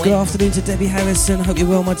 Good afternoon to Debbie Harrison. Hope you're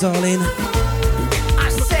well, my darling. I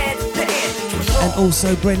said And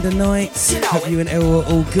also Brenda Knight. Hope you and Elle are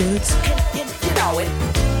all good. You know it.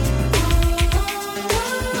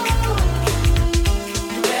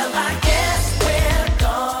 Well, I guess we're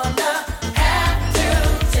gonna have to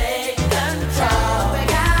take control. We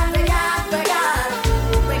got.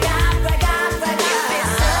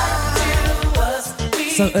 It's up to us.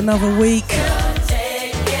 So another week.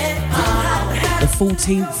 The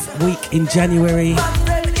 14th week in January.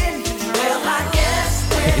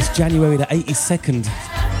 It's January the 82nd.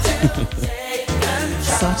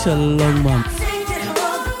 Such a long month.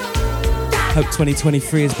 Hope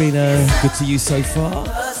 2023 has been good to you so far.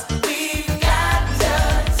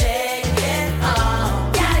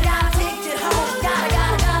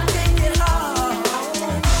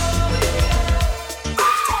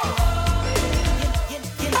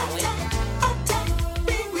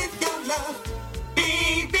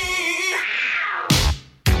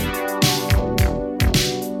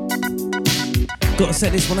 Gotta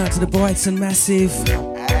set this one out to the Brighton Massive.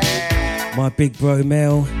 My big bro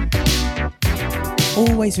Mel.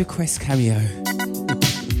 Always request cameo.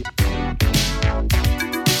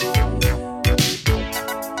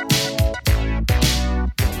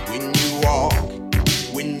 When you walk,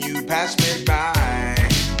 when you pass me by,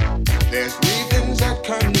 there's three things that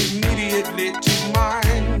come immediately to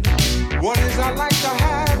mind. One is I like to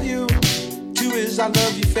have you. Two is I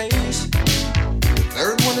love your face. The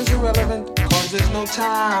third one is irrelevant, cause there's no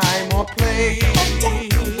time or place.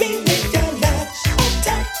 Attack me with your love.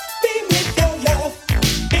 Attack me with your love,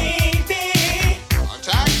 baby.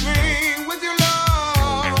 Attack me with your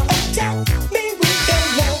love. Attack me with your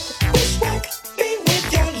love. Bushwhack me with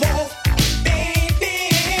your love, baby.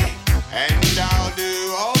 And I'll do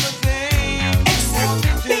all the things. Excite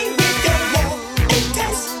me with your love. And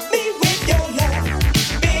test me with your love,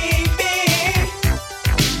 baby.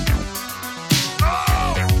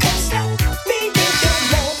 Consult me with your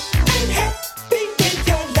love and help me with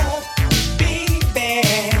your love, baby.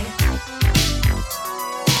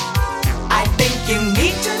 I think you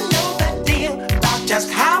need to know the deal about just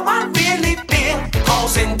how I really feel.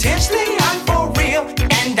 Cause intensely I'm for real,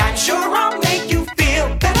 and I'm sure I'll make you feel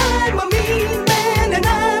that I'm a mean man and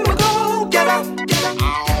I'm a go-getter.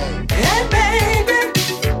 And baby,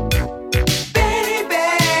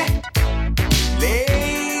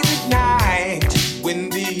 late at night when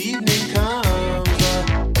the evening comes,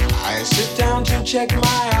 I sit down to check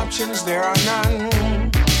my options, there are none.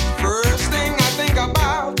 First thing I think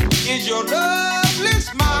about is your lovely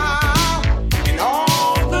smile and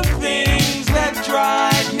all the things that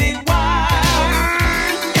drive me wild.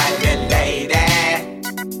 Got me lady,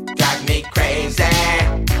 drive me crazy.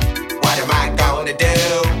 What am I gonna do?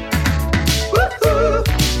 Woo-hoo.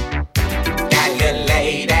 Got me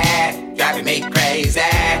lady, driving me crazy.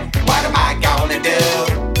 What am I gonna do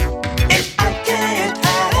if I can't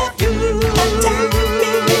have you? Attack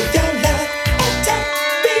me with your love. Attack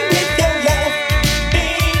me with your love,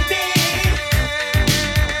 baby.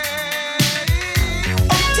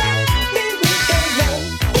 Attack me with your love.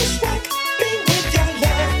 Bushwhack me with your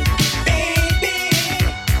love, baby.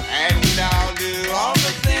 And I'll do all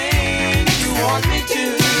the things you want me to.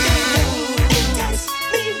 Test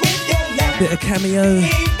me with your love, Bit of cameo.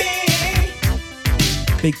 baby.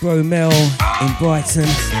 Big bro Mel in Brighton.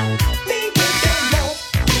 Me with your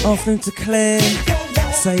love, Afternoon to Claire. your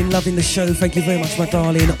love. Saying loving the show. Thank you very much, my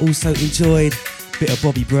darling. Also enjoyed bit of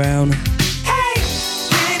Bobby Brown. Hey,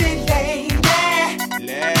 pretty lady,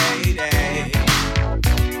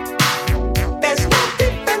 there's no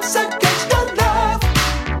defense against your love.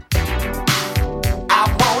 I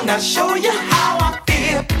wanna show you how I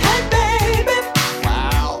feel. Hey, baby,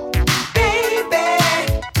 wow, baby.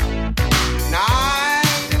 Night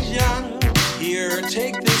is young. Here,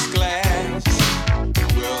 take this glass.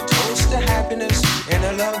 We'll toast to happiness and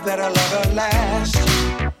a love that'll ever last.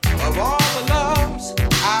 Of all the loves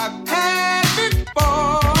I've had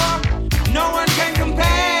before, no one can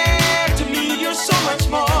compare to me. You're so much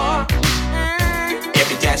more.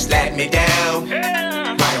 If you just let me do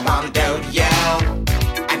what I wanna do to you,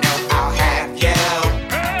 I know I'll have you.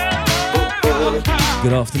 Ooh, ooh.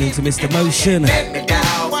 Good afternoon to Mr. Motion. Let me do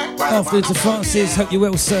what I Afternoon to Francis. Hope you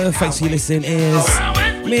well, sir. Thanks for your listening ears.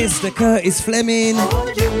 Mr. Curtis Fleming.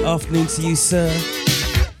 Afternoon to you, sir.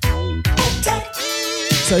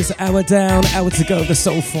 So it's an hour down, hour to go of the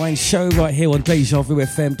Soul Fine show right here on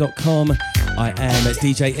DejaVuFM.com. I am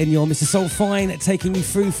DJ Enyaw, Mr. Soul Fine, taking you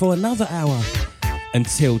through for another hour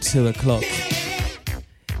until 2 o'clock.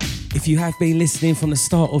 If you have been listening from the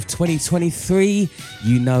start of 2023,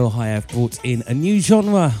 you know I have brought in a new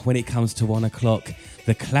genre when it comes to 1 o'clock,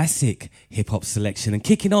 the classic hip-hop selection. And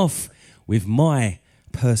kicking off with my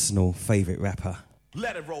personal favourite rapper.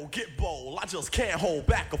 Let it roll, get bold. I just can't hold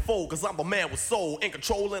back or fold, cause I'm a man with soul, in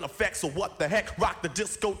control and effects. So what the heck? Rock the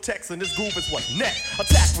discotheques, and this groove is what's next.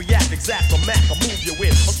 Attack, react, exact, or mac, or move you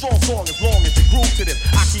in. A strong song as long as you groove to this.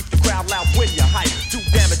 I keep the crowd loud when you hype. Do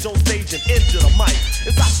damage on stage and injure the mic.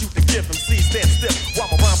 As I shoot the gift, MC stand stiff, while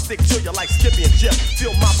my rhyme stick to you like Skippy and Jeff.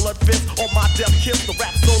 Feel my blood fist on my death kiss. The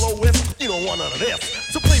rap soloist, you don't want none of this.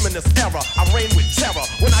 Supreme in this era, I reign with terror.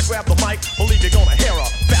 When I grab the mic, believe you're gonna hear her.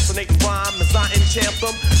 Fascinating rhyme as I enchant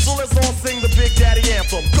them. So let's all sing the Big Daddy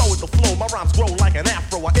anthem. Go with the flow, my rhymes grow like an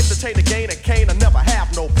afro. I entertain the gain and cane, I never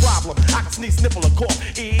have no problem. I can sneeze, sniffle, or cough.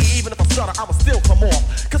 Even if I stutter, I'ma still come off.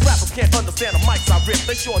 Cause rappers can't understand the mics I rip.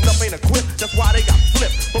 They sure enough ain't equipped, that's why they got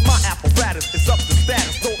flipped. But my apparatus is up to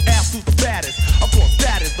status. Don't ask who's the baddest. Of course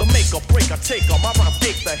that is the make or break or taker. My rhymes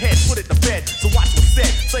ache the head, put it to bed. So watch what's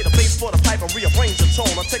said. Say the bass for the pipe and rearrange the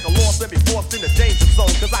tone. I take a loss and be forced in the danger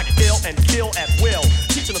zone. Cause I can ill and kill at will.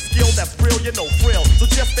 Teaching a skill that's real, you know frill. So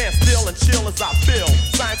just stand still and chill as I feel.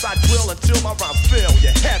 Science I drill until my rhymes fill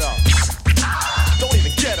your head up. Don't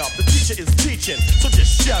even get up, the teacher is teaching, so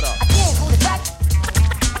just shut up. I can't hold it back.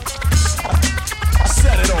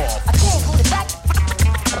 Set it off. I can't hold it back.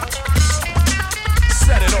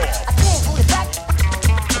 Set it off. I can't hold it back.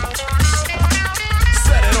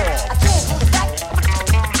 Set it off. I can't hold it back.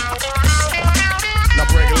 Now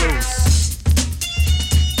break it loose.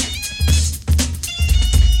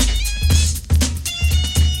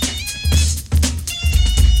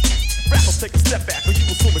 Take a step back or you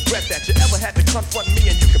will soon regret that you ever had to confront me,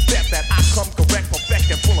 and you can bet that I come correct, perfect,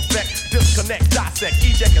 and full effect. Disconnect, dissect,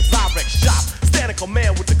 eject as I wreck shop. Stand in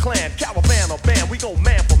command with the clan, caravan or band. We go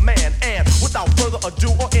man for man, and without further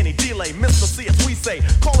ado or any delay, Mr. C as we say,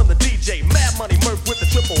 calling the DJ, Mad Money Murph with the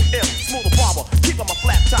triple M, smooth barber, keeping my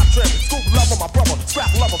flat top trim. Scoop lover, my brother, scrap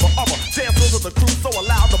lover, the other. Dancers of the crew so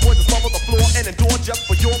loud, the boys just smother the floor and endure just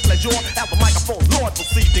for your pleasure. As the microphone, Lord,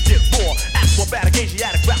 proceed to get raw. Acrobatic,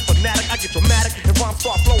 Asiatic, rap fanatic, I get dramatic, and rhymes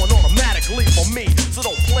start flowing automatically for me. So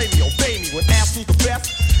don't play me, obey me. When asked who's the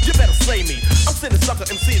best, you better say me. I'm sending sucker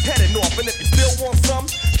MCs heading north, and if you still want some,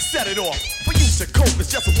 set it off. For you to cope,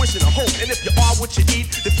 it's just a wish and a hope. And if you are what you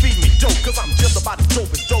eat, then feed me dope. Cause I'm just about as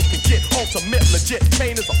dope as dope can get. Ultimate, legit,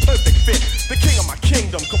 Kane is a perfect fit. The king of my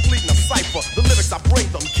kingdom, completing a cipher. The lyrics I bring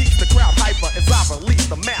them keeps the crowd hyper. As I release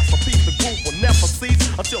the masterpiece, the groove will never cease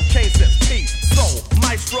until Kane says peace. So,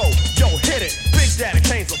 maestro, yo, hit it. Big Daddy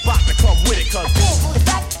Kane's about to come with it, cause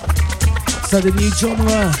So the new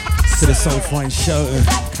genre to the Soul Fine Show,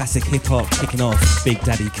 classic hip hop kicking off. Big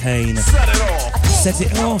Daddy Kane. set it off. Set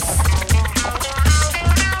it off.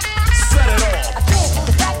 Set it off.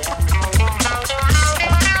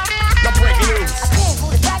 Now break it loose.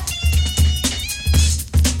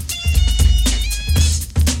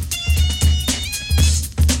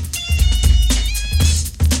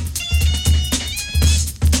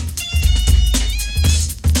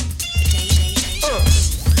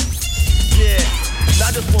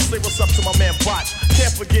 I just wanna say what's up to my man Botch.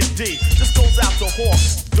 Can't forget D. This goes out to Hawk,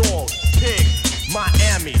 Dog, Pig,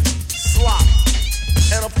 Miami, Slop,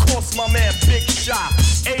 and of course my man Big Shot,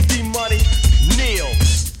 AD Money, Neil.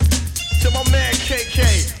 To my man KK,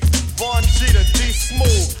 Von Jeter, D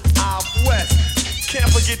Smooth, Out West.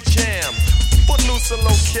 Can't forget Jam, Footloose and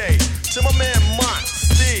Low-K. To my man Mont,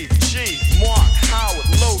 Steve, G, Mark, Howard,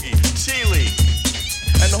 Logie, Chile,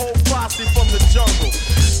 and the whole posse from the jungle.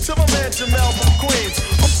 To my man Jamel from Queens,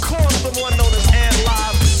 of course the one known as Ann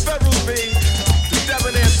Live, Ferrell B, the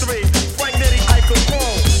Debonair 3, Frank Nitty, Ike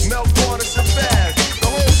Capone, Mel Gordon, Shabazz, the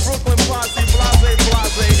whole Brooklyn posse, Blase,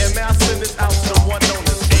 and may I send this out to the one known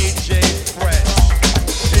as AJ Fresh.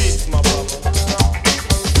 Peace, my brother.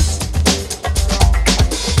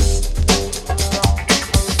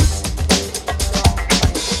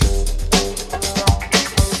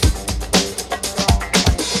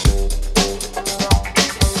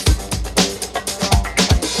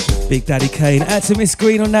 Big Daddy Kane. Add to Miss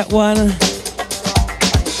Green on that one.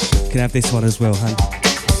 You can have this one as well, hun.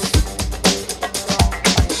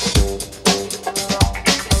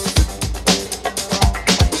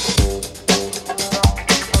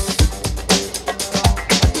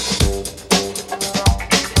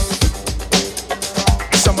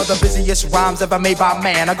 The busiest rhymes ever made by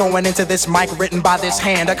man are going into this mic written by this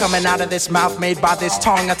hand, are coming out of this mouth made by this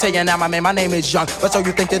tongue. I tell you now, my man, my name is Young, but so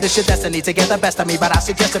you think that this your destiny to get the best of me, but I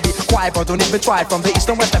suggest to be quiet, but don't even try. From the east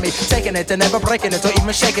and west of me, taking it and never breaking it, or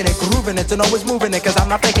even shaking it, grooving it and always moving it, cause I'm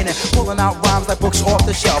not faking it, pulling out rhymes like books off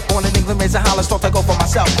the shelf. Born in England, raised in Holland, thought to go for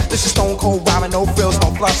myself. This is stone cold rhyming, no frills,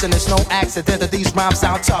 no fluffs, and it's no accident that these rhymes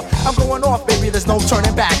sound tough. I'm going off, baby, there's no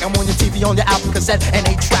turning back. I'm on your TV, on your album cassette, and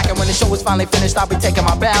 8-track, and when the show is finally finished, I'll be taking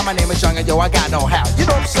my back. town. My name is Young and yo, I got no how. You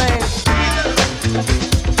know what I'm saying?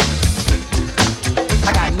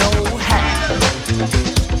 I got no how.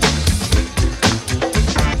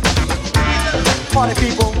 Party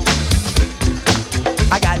people,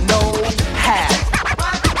 I got no how.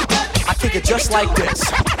 I kick it just like this.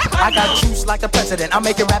 I got juice like the president. I'm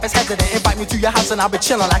making rappers hesitant. Invite me to your house and I'll be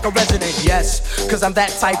chillin' like a resident. Yes, cause I'm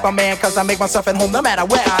that type of man. Cause I make myself at home no matter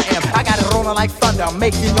where I am. I got it rolling like thunder,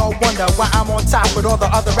 making y'all wonder why I'm on top with all the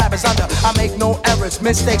other rappers under. I make no errors,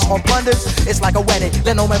 mistakes or blunders. It's like a wedding,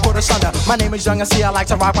 let no man put us under. My name is Young and see I like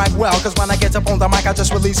to rock right well. Cause when I get up on the mic I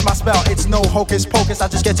just release my spell. It's no hocus pocus, I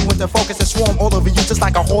just get you into focus and swarm all over you just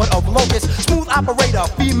like a horde of locusts. Smooth operator,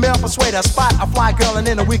 female persuader. Spot a fly girl and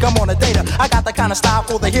in a week I'm on a data. I got the kind of style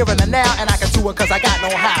for the here and the now, and I can do it cause I got no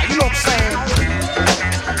how. You know what I'm saying?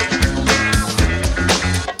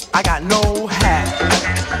 I got no how.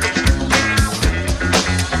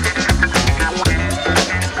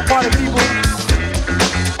 Party people,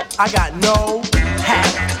 I got no how.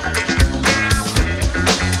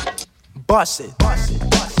 Bust it. Bust it.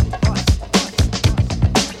 Bust it. Bust it.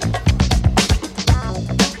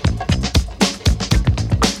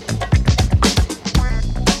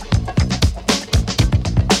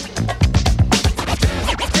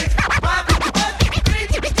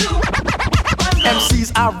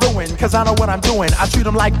 MCs I ruin, cause I know what I'm doing. I treat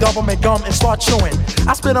them like government gum and start chewing.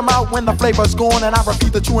 I spit them out when the flavor's gone, and I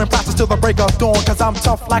repeat the chewing process till the break of dawn. Cause I'm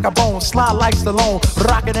tough like a bone, sly like Stallone,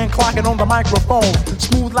 rockin' and clockin' on the microphone.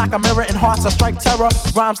 Smooth like a mirror and hearts that strike terror.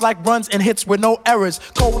 Rhymes like runs and hits with no errors.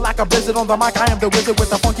 Cold like a blizzard on the mic, I am the wizard with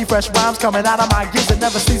the funky fresh rhymes coming out of my gizzard.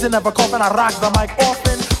 Never season, never coughing, I rock the mic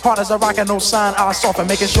often. Hard as a rock and no sign, I soften.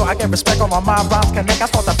 Making sure I get respect on my mind, rhymes connect. I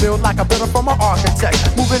start to build like a builder from an architect.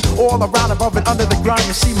 Moving all around, above and under the ground.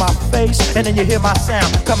 You see my face, and then you hear my sound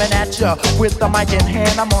coming at ya with the mic in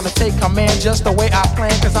hand. I'm gonna take command just the way I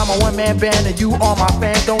plan, cause I'm a one-man band and you are my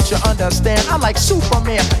fan. Don't you understand? I'm like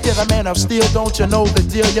Superman, you're the man of steel. Don't you know the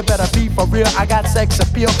deal? You better be for real. I got sex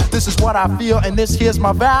appeal, this is what I feel, and this here's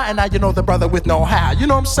my vow. And now you know the brother with no how. You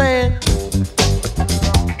know what I'm saying?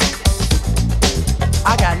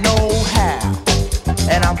 I got no how,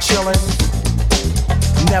 and I'm chillin',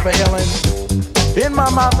 never illin'. In my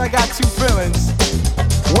mouth I got two feelings.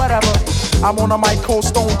 Whatever, I'm on a mic, cold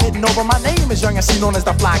stone, hitting over. My name is Young and C, known as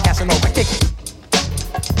the Fly Casanova. Kick it.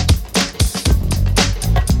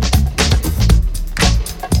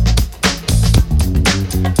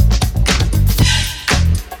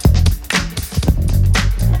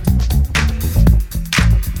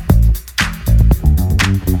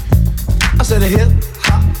 I said a hip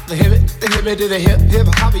hop, the hip it to the hip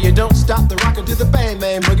hop. You don't stop the rocker to the bang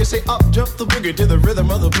bang boogie. Say up jump the boogie to the rhythm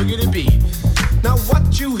of the boogie to beat. Now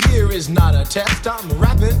what you hear is not a test. I'm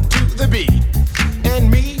rapping to the beat, and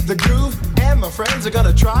me, the groove, and my friends are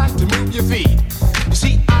gonna try to move your feet. You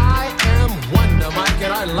see, I am Wonder Mike,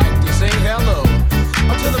 and I like to say hello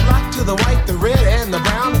to the black, to the white, the red, and the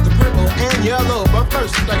brown, and the purple and yellow. But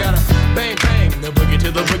first I gotta bang bang the boogie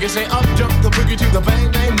to the boogie. Say up jump the boogie to the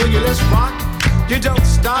bang bang boogie. Let's rock. You don't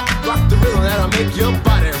stop, rock the rhythm that'll make your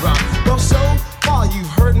body rock. Well, so far you've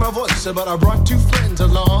heard my voice, but I brought two friends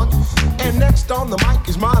along. And next on the mic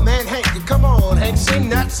is my man Hank. Come on, Hank, sing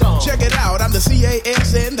that song. Check it out, I'm the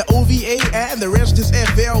CAS and the OVA, and the rest is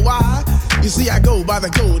FLY. You see, I go by the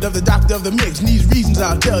code of the doctor of the mix, and these reasons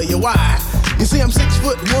I'll tell you why. You see, I'm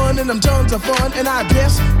 6'1" and I'm tons of fun, and I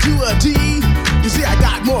dress to a T. You see, I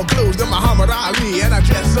got more clothes than Muhammad Ali, and I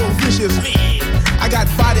dress so viciously. I got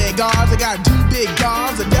bodyguards, I got two big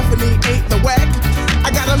guns, I definitely ain't the whack.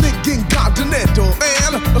 I got a Lincoln Continental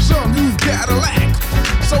and a sunroof Cadillac.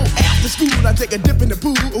 So after school I take a dip in the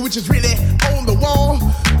pool, which is really on the wall.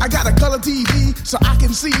 I got a color TV so I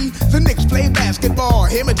can see the Knicks play basketball.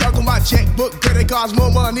 Hear me talking my checkbook, cause it costs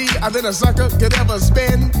more money than a sucker could ever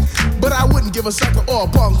spend. But I wouldn't give a sucker or a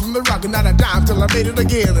punk from the rock and not a dime till I made it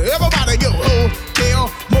again. Everybody go,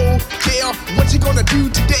 hotel, motel, what you gonna do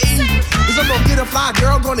today? Is I'm gonna get a fly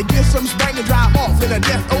girl, gonna get some spring and drive off in a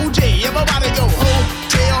death OJ. Everybody go,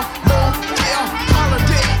 hotel, motel,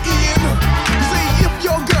 holiday inn. See, if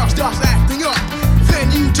your girl starts acting up, then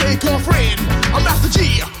you take her friend. I'm Master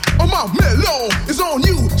G, my mellow is on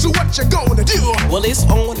you, so what you gonna do? Well, it's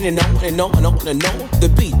on and on and on and on and on. The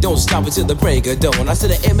beat don't stop until the break of dawn. I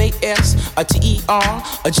said a M-A-S, a T-E-R,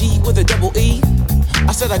 a G with a double E.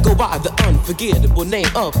 I said I go by the unforgettable name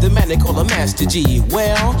of the man they call a Master G.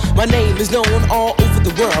 Well, my name is known all over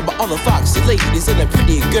the world by all the foxy ladies and the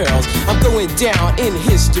pretty girls. I'm going down in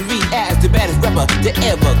history as the baddest rapper that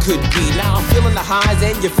ever could be. Now I'm feeling the highs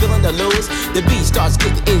and you're feeling the lows. The beat starts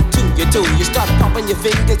getting into your toe. You start popping your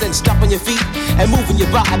fingers and stomping your feet and moving your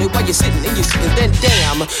body while you're sitting and you're sitting. Then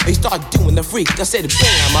damn, you start doing the freak. I said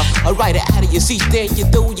bam, right out of your seat. Then you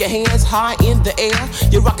throw your hands high in the air.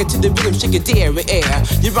 You rock it to the rhythm, shake your dairy air.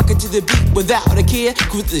 You rock it to the beat without a care.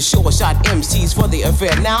 Cruise the short shot MCs for the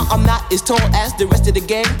affair. Now I'm not as tall as the rest of the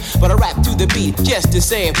gang, but I rap to the beat just the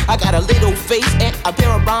same. I got a little face and a pair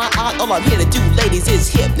of rhyme eyes. All I'm here to do, ladies, is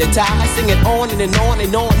hypnotize. Sing it on and on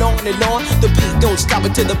and on and on and on. The beat don't stop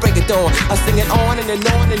until the break of dawn. I sing it on and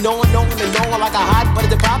on and on and on and on like a hot butter.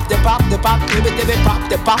 The pop, the pop, the pop, give it, pop,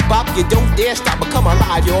 the pop, pop. You don't dare stop or come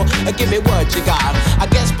alive, y'all. Give me what you got. I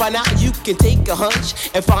guess by now you can take a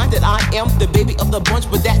hunch and find that I am the baby of the bunch,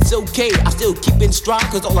 but that's okay. I still keep in stride,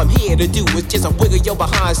 cause all I'm here to do is just a wiggle your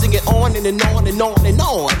behind. Sing it on and on and on and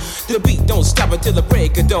on. The beat don't stop until the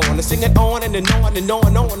break of dawn. I sing it on and on and on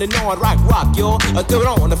and on and on. Rock, y'all. Throw it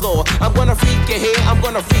on the floor. I'm gonna freak you here, I'm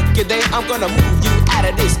gonna freak you there. I'm gonna move you out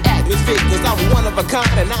of this atmosphere, cause I'm one of a kind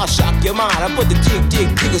and I'll shock your mind. I put the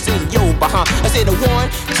jiggles in your behind. I say the 1,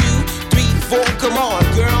 2, 3, 4, come on,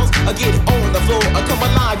 girls, get it on the floor. Come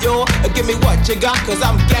alive, yo, give me what you got, cause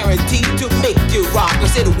I'm guaranteed to make you rock. I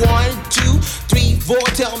said 1, 2, 3, 4,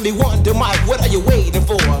 tell me Wonder Mike, what are you waiting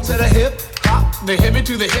for? To the hip, hop, the hippie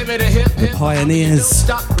to the hippie, the hip, the Pioneers,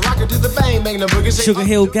 stop, rock it to the bang, bang, the boogie. Sugar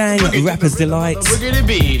Hill Gang, Rapper's Delight.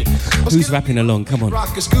 Who's rapping along? Come on.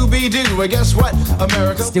 Rock a Scooby-Doo, guess what?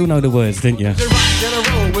 America. Still know the words, didn't you?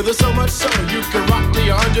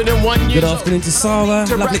 Good afternoon to Sarah.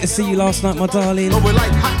 Lovely to see you last night, my darling.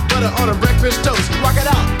 Like hot butter on a breakfast toast. Rock it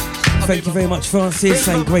out. Thank you very much, Francis.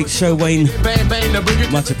 Saying great show, Wayne. Bang, bang, the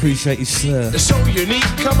boogie. Much appreciated, sir. So unique.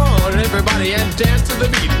 Come on, everybody, and dance to the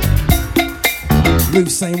beat.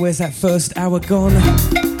 Ruth saying, where's that first hour gone?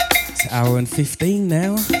 It's an hour and 15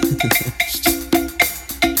 now.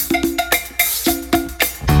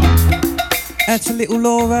 Out to little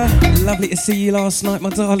Laura. Lovely to see you last night, my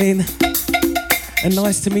darling. And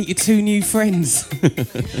nice to meet your 2 new friends.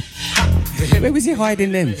 Where was he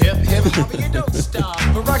hiding them? Don't stop.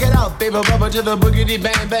 Rock it out, baby, bubba to the boogity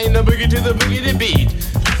bang bang, the boogie to the boogity beat.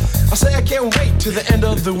 I say I can't wait to the end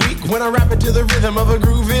of the week when I rap it to the rhythm of a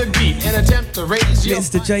groovy beat and attempt to raise your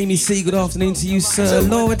Mr. Jamie C, good afternoon to you, sir.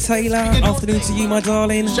 Laura Taylor, afternoon to you, my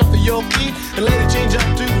darling. Shuffle your feet and let it change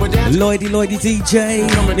up to a dance. Lloydie DJ,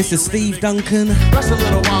 Mr. Steve Duncan. Rest a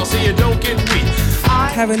little while so you don't get weak.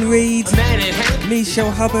 Karen Reed,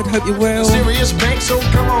 Michelle Hubbard, hope you're well. Serious bank, so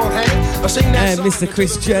come on, hey. And Mr.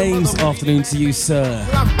 Chris James, afternoon to you, sir.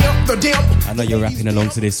 I know you're rapping along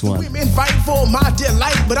to this one. Women fight for my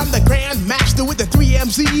delight, but I'm the grand master with the 3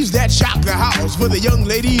 MCs that shock the house for the young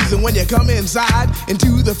ladies. And when you come inside and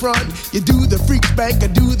to the front, you do the freak spank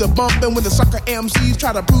and do the bump. And when the sucker MCs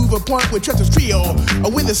try to prove a point with Trent's Trio,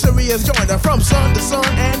 or when the serious joiner from sun to sun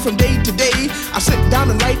and from day to day, I sit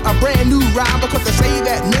down and write a brand new rhyme because they say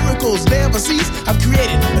that miracles never cease. I've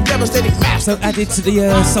created a devastating master. So added to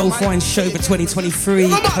the Soul Fine Show for 2023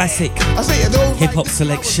 classic hip-hop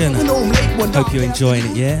selection. Hope you're enjoying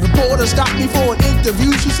it, yeah? Reporter stopped me for an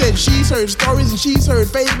interview. She said she's heard stories and she's heard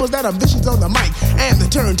fables that are vicious on the mic and the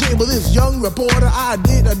turntable. This young reporter I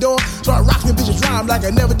did adore, so I rocked the vicious rhyme like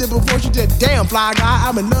I never did before. She said, damn fly guy,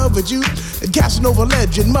 I'm in love with you. The Casanova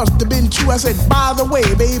legend must have been true. I said, by the way,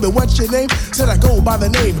 baby, what's your name? Said I go by the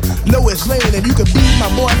name Lois Lane, and you can be my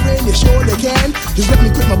boyfriend, you surely can. Just let me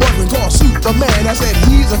quit my boyfriend called Superman. I said,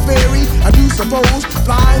 he's a fairy, I do suppose,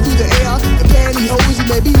 flying through the air in pantyhose. He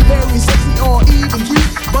may be very sexy or even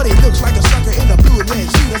cute, but he looks like a sucker in a blue and red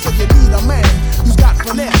suit. I said, you need a man who's got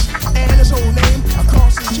finesse, and his whole name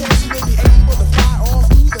across his chest. He may be able to fly all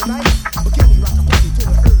through the night, but can he rock a party to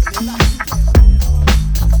the early light?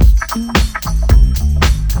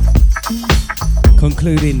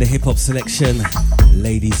 Concluding the hip-hop selection,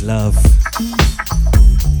 Ladies Love.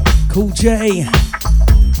 Cool J.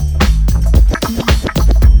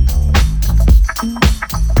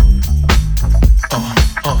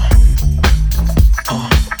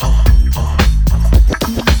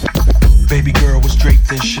 Baby girl was draped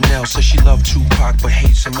in Chanel, said she loved Tupac but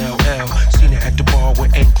hates him LL. Seen her at the bar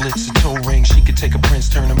with anklets and toe rings. She could take a prince,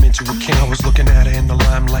 turn him into a king. I was looking at her in the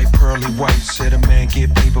limelight, pearly white. Said a man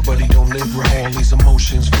get paper but he don't live right. All these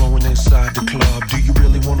emotions flowing inside the club. Do you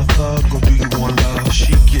really want a thug or do you want love?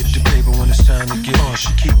 She get the paper when it's time to get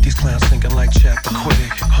She keep these clowns thinking like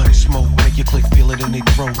Chappaquiddick. Honey smoke, make your click feel it in their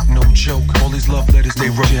throat. No joke, all these love letters they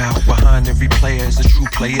wrote you out. Behind every player is a true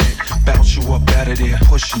player. Bounce you up out of there,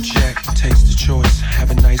 push your jack. Taste the choice, have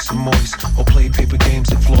it nice and moist. Or play paper games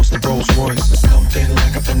and floss the Rolls Royce. Something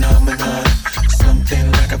like a phenomenon.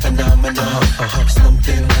 Something like a phenomenon.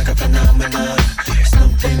 Something like a phenomenon.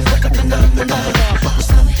 Something like a phenomenon.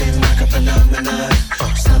 Something like a phenomenon.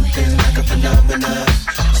 Something like a phenomenon.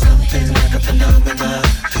 Something like a phenomenon.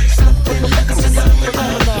 Something like a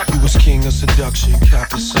phenomenon. You was king of seduction,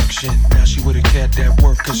 copper suction. Now she with a cat that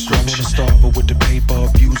work construction. Starve her with the paper,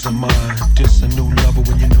 abuse of mine. This a new lover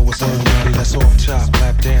when you know it's unready. That's off top,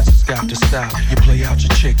 lap dancers got to stop. You play out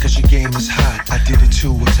your chick cause your game is hot. I did it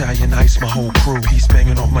too, Italian ice, my whole crew. He's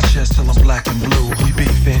banging off my chest till I'm black and blue. We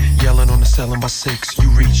beefing, yelling on the ceiling by 6. You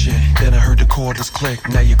reaching, then I heard the cordless click.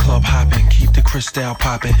 Now you club hopping, keep the crystal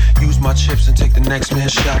popping. Use my chips and take the next man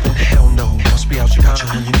shopping. Hell no, must be out your got you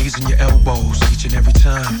on your knees and your elbows each and every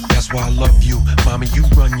time. That's why I love you, mommy. You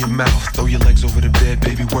run your mouth, throw your legs over the bed,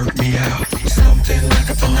 baby. Work me out. Something like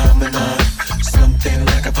a phenomenon. Something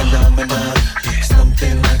like a phenomenon.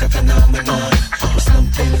 Something like a phenomenon.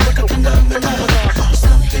 Something like a phenomenon.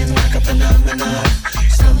 Something like a phenomenon.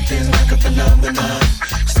 Something like a phenomenon.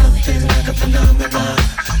 Something like a phenomenon.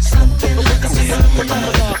 Something like a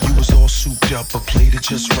phenomenon. You was all souped up, but played it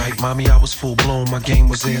just right. Mommy, I was full blown, my game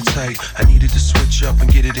was airtight. I needed to switch up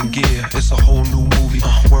and get it in gear. It's a whole new movie,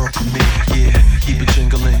 world premiere. Yeah, keep it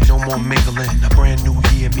jingling, no more mingling. A brand new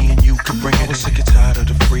year, me and you could bring it. I was sick and tired of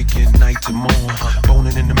the freaking night to morn.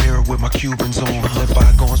 Boning in the mirror with my Cubans on. Let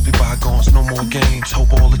bygones be bygones, no more games.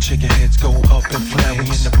 Hope all the chicken heads go up in flames. Now we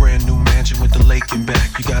in the brand new mansion with the lake and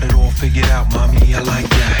back. You got it all figured out, mommy, I like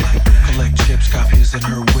that. Collect chips, cop his and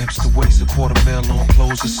her whips. To waste $250,000 on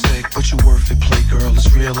clothes is sick, but you worth it, play girl,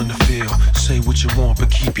 it's real in the field. Say what you want,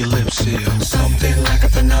 but keep your lips sealed. Something like a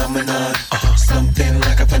phenomenon. Something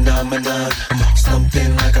like a phenomenon.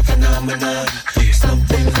 Something like a phenomenon.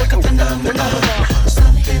 Something like a phenomenon.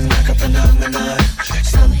 Something like a phenomenon.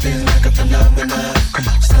 Something like a phenomenon.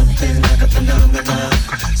 Something like a phenomenon. Something like a phenomenon.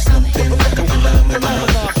 Something like a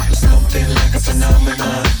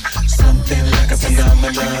phenomenon. Something like a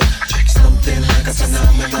phenomenon. Something like a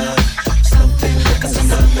phenomenon. Something like a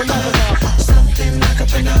phenomenon. Something like a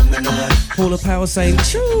phenomenon. Paula Power saying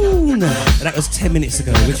tune. That was 10 minutes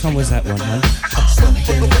ago. Which one was that one, huh?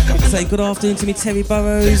 Say good afternoon to me, Terry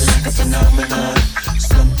Burrows. Something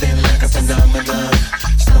like a phenomenon.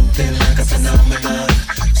 Something like a phenomenon.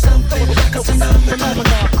 Something like a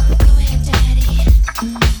phenomenon.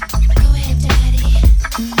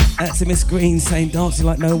 That's to Miss Green saying dancing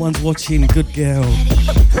like no one's watching. Good girl.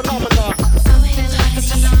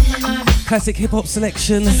 Classic hip hop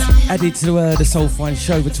selection added to the Soul Fine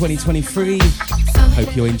show for 2023.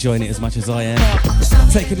 Hope you're enjoying it as much as I am.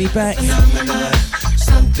 Taking me back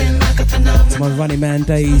to my Running Man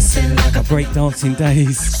days, my breakdancing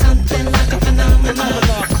days.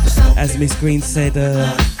 As Miss Green said,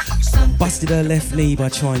 busted her left knee by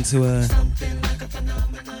trying to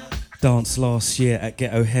dance last year at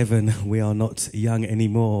Ghetto Heaven. We are not young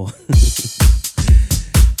anymore.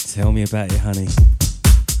 Tell me about it, honey.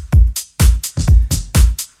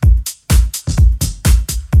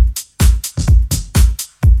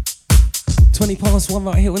 20 past 1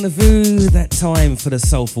 right here on the Voo. That time for the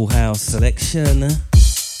Soulful House selection.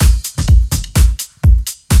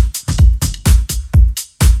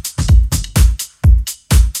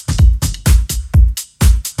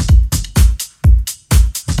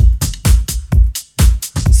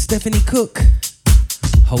 Stephanie Cook,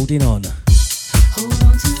 holding on. Hold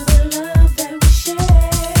on to the love that we share.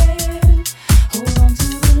 Hold on to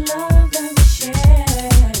the love that we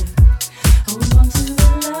share. Hold on to the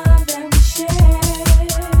love that we share.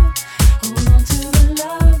 Hold on to the love that we share. Hold on to the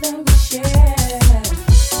love that we share.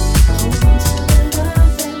 Hold on to the love that we share. Hold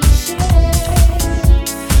on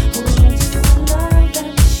to the love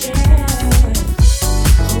that we share.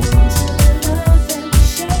 Hold on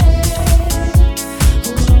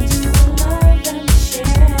to the love that we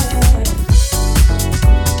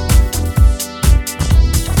share.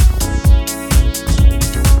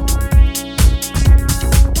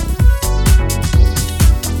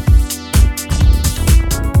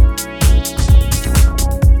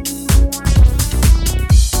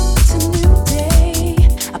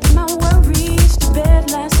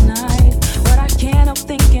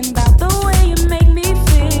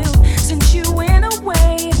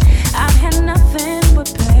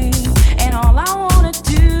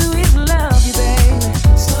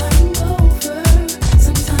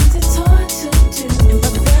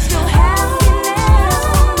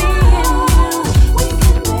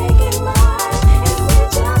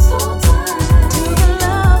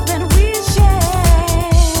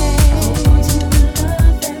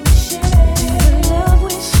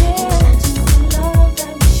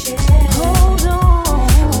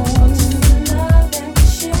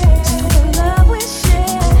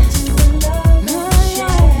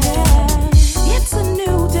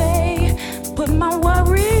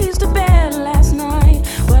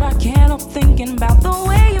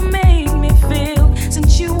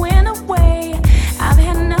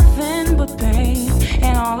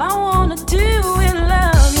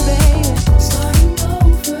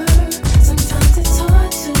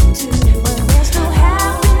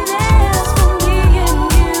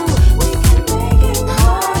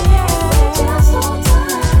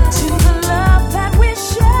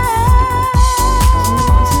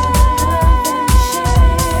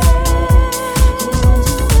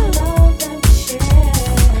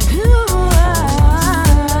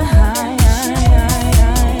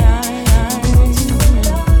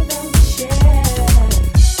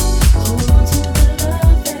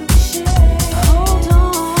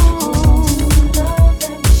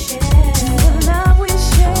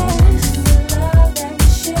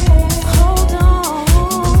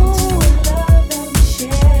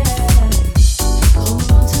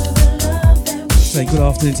 Say good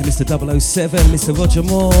afternoon to Mr. 007, Mr. Roger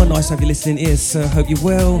Moore. Nice to have you listening here, sir. Hope you're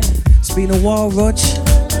well. It's been a while, Rog.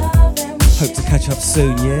 Hope to catch up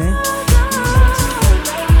soon, yeah?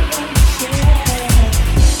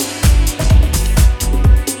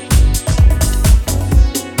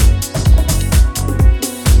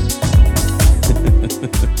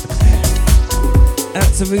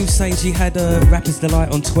 Out to Ruth saying she had a Rapper's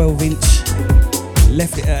Delight on 12-inch.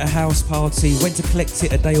 Left it at a house party, went to collect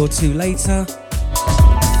it a day or two later.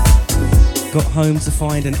 Got home to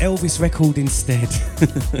find an Elvis record instead.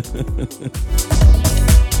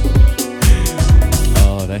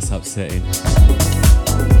 Oh, that's upsetting.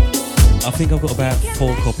 I think I've got about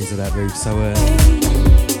 4 copies of that, Ruth, so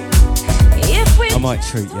I might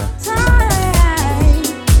treat you.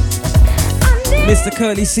 Mr.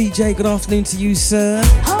 Curly CJ, good afternoon to you, sir.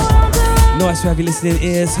 Nice to have you listening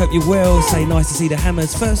ears. Hope you're well. Say nice to see the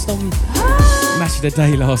Hammers. First on Match of the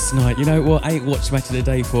Day last night. You know what? I ain't watched Match of the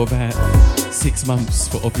Day for about 6 months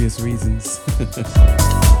for obvious reasons.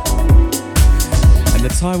 And the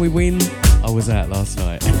time we win, I was out last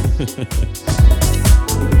night.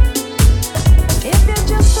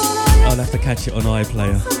 I'll have to catch it on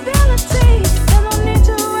iPlayer.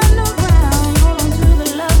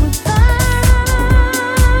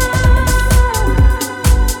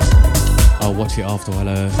 I'll watch it after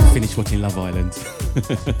I'll finish watching Love Island.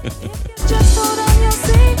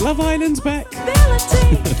 Love Island's back.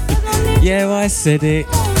 Yeah, I said it.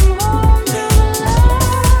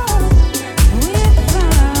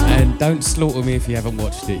 And don't slaughter me if you haven't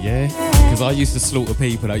watched it, yeah? Because I used to slaughter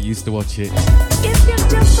people that used to watch it.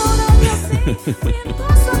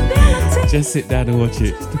 Just sit down and watch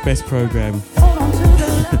it. It's the best programme.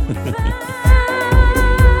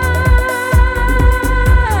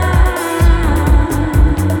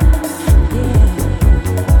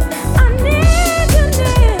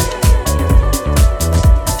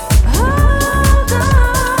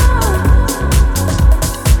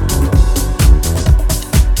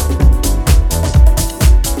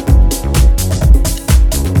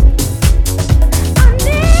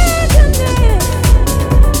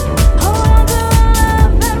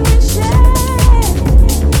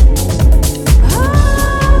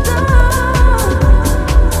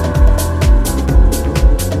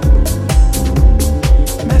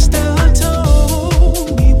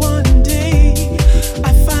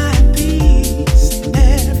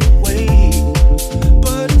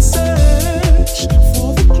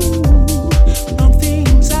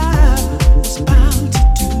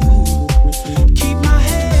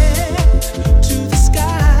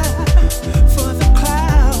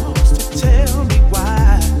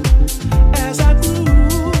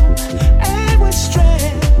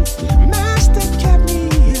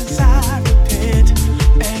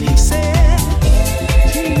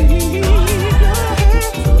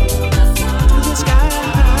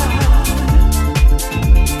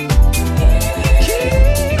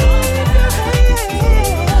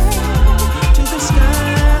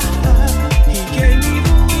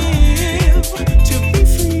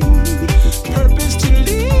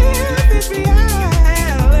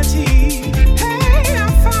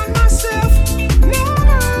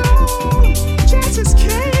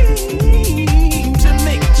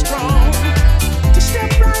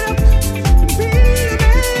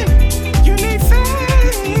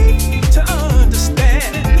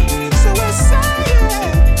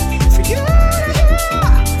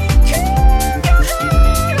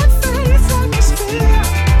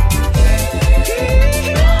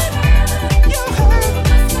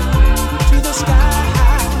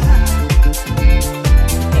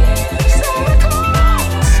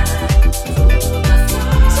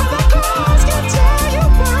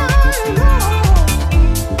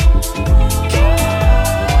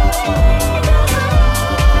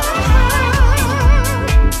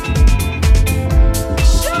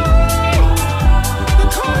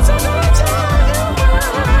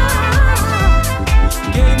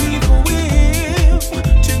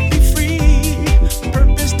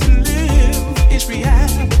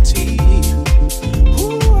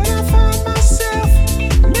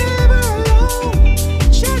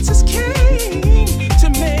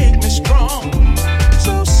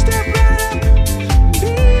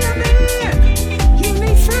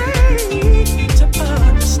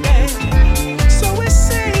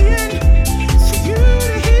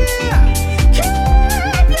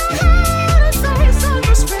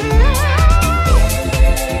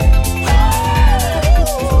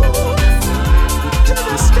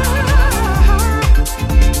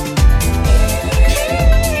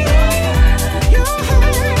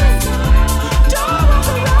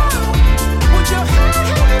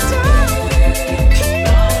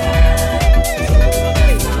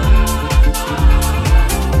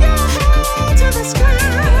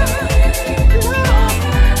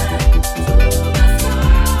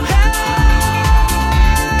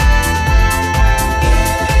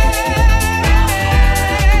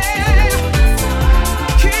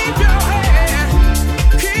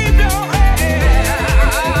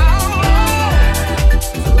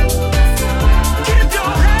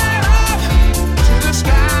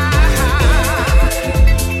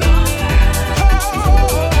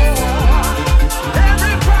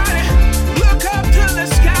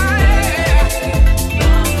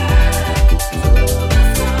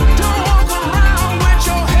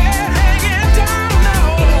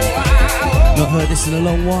 house in a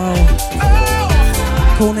long while.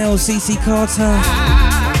 Cornell, CC Carter,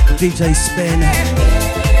 DJ Spin.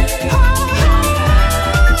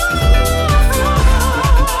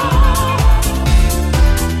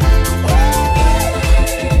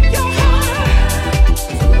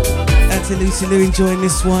 Out to Lucy Lou enjoying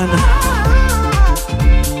this one.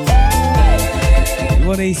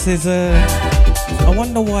 Ronnie says, I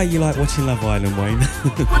wonder why you like watching Love Island, Wayne.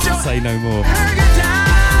 Say no more.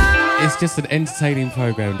 It's just an entertaining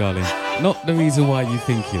programme, darling. Not the reason why you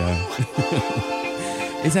think, you know.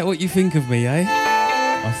 Is that what you think of me, eh?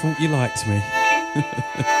 I thought you liked me.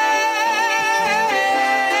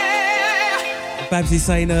 Babsy's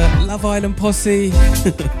saying, Love Island posse.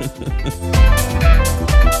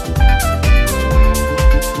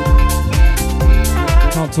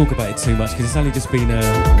 Can't talk about it too much because it's only just been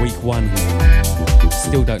week 1.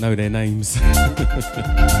 Still don't know their names.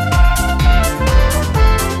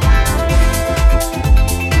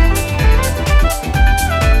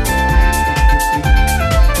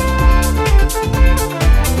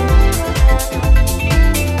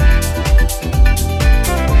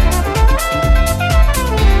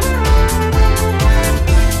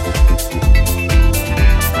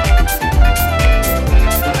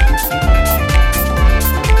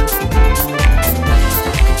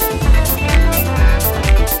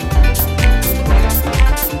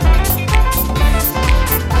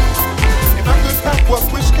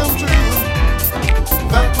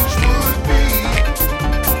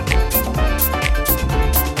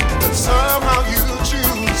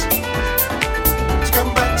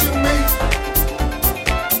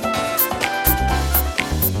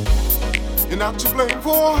 Not to blame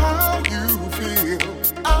for how you feel.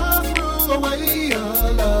 I threw away a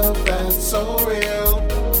love that's so real.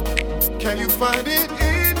 Can you find it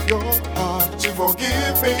in your heart to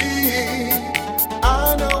forgive me?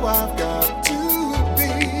 I know I've got to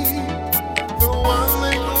be the one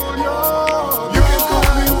thing on your. You can call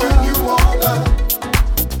me when you wanna,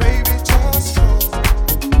 baby. Just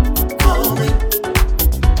call me.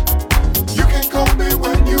 You can call me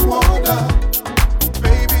when you wanna.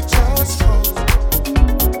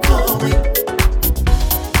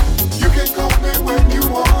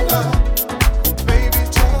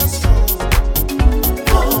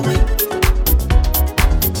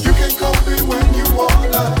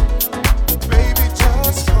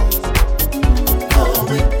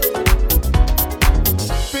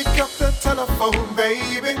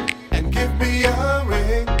 Baby, and give me a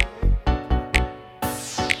ring.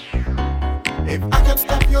 If I could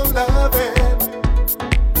have your loving,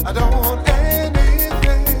 I don't want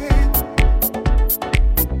anything.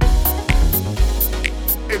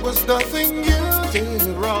 It was nothing you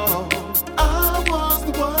did wrong. I was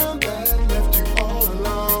the one that left you all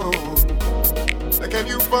alone. Can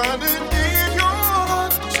you find it in your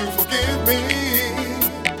heart to forgive me?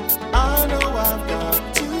 I know I've got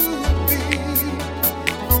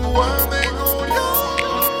one thing on you.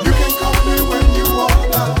 You can call me when you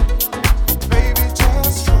wanna, baby.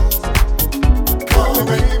 Just call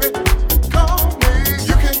me, baby. Call me.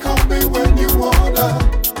 You can call me when you wanna,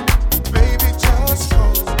 baby. Just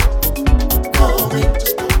call me.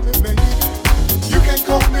 Just call me, baby. You can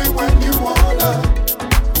call me when you wanna,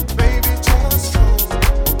 baby. Just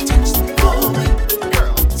text me, call me,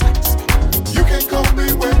 girl. Text me. You can call me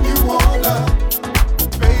when you wanna,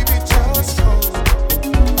 baby. Just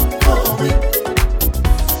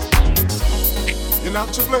you're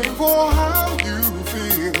not to blame for how you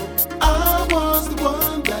feel. I was the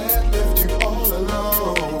one that left you all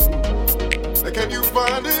alone. Can you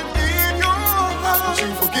find it in your heart to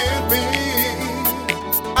forgive me?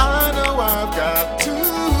 I know I've got to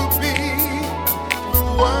be the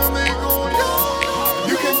one thing on you.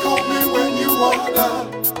 You can call me when you wanna,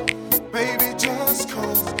 baby. Just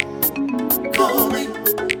call me,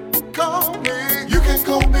 call me. You can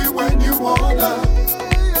call me when you wanna.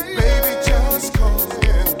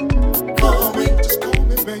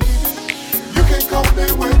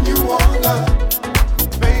 When you wanna,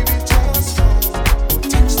 baby, just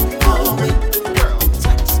text me, call me, girl,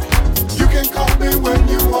 text me. You can call me when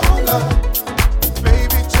you wanna,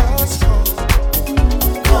 baby, just call me.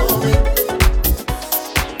 Call me.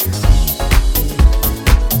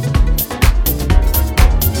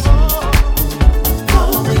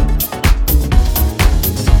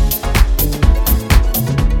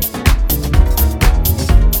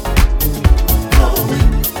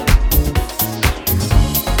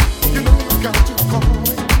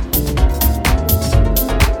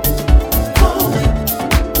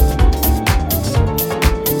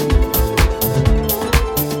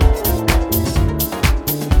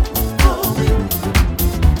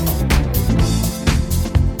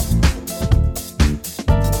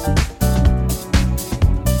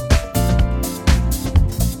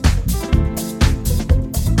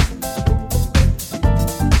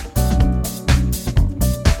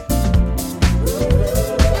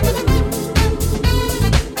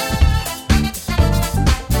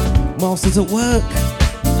 bastards at work.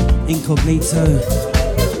 Incognito.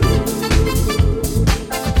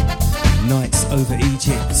 Nights over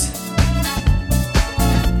Egypt.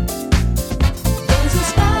 There's a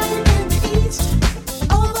spire in the east,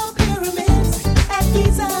 over pyramids at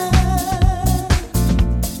Giza,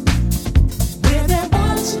 where there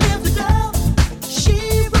once lived a girl. She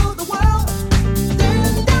ruled the world.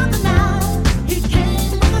 Then down the Nile, he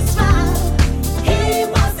came with a smile. He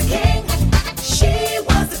was the king, she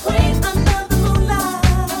was the queen under the moonlight.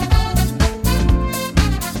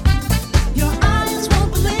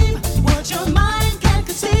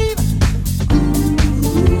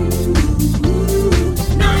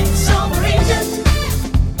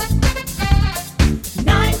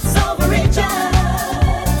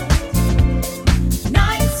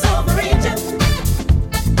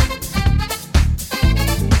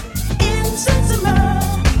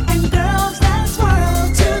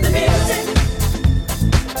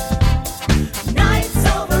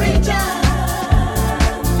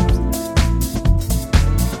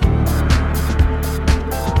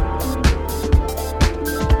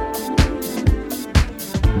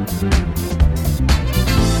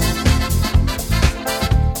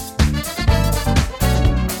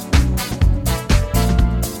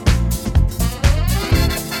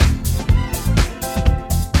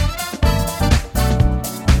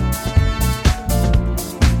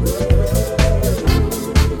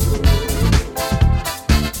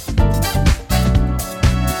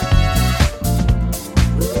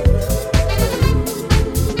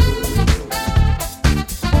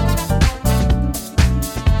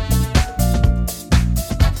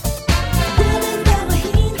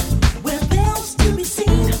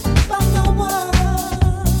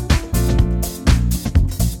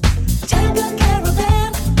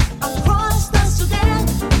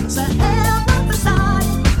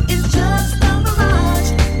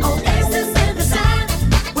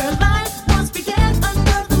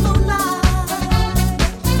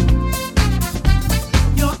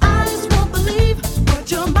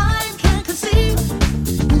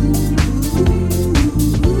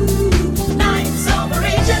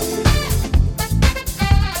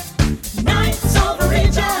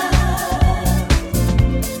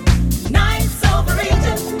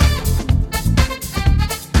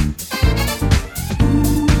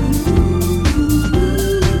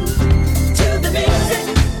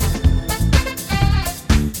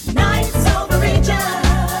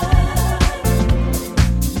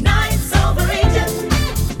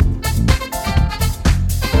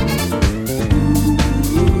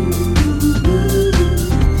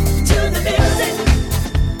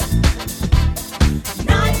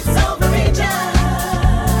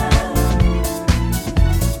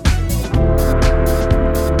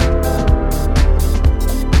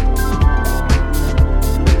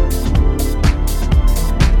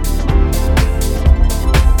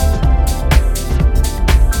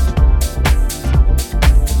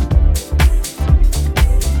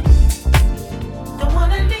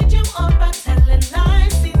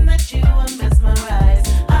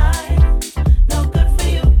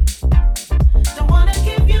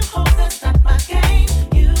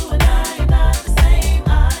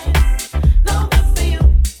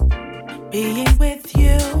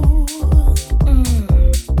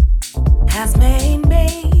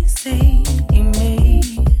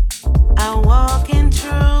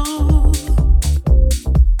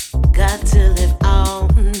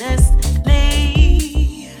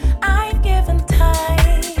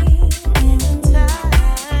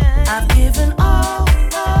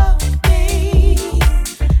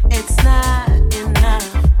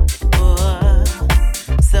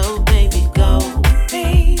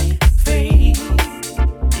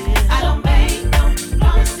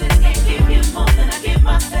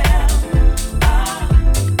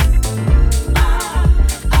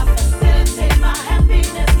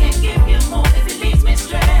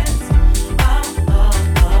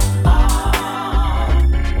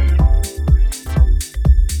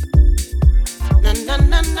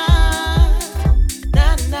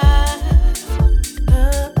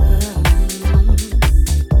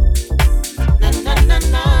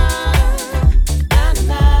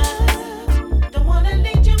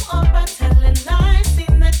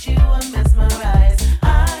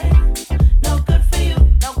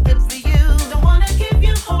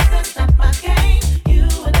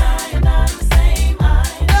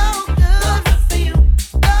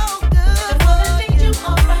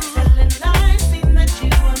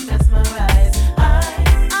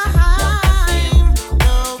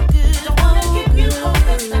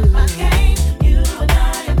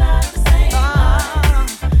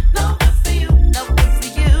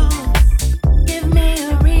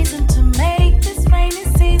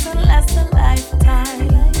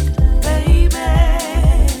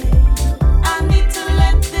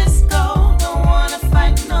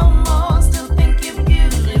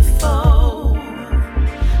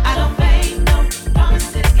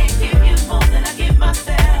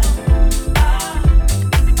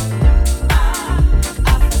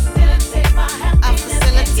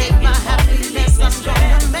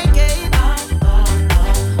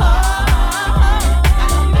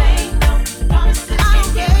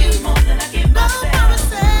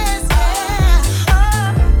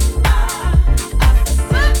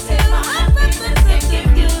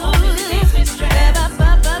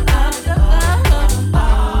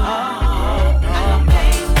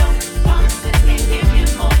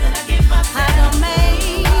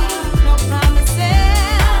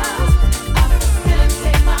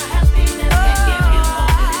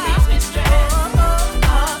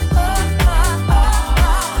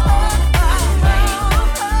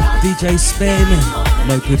 DJ Spen,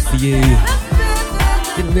 no good for you.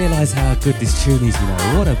 Didn't realise how good this tune is, you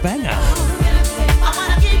know. What a banger.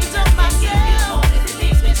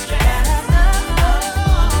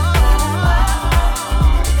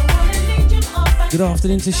 Good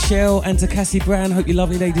afternoon to Shell and to Cassie Brown. Hope you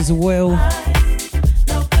lovely ladies are well.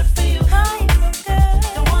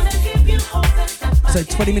 So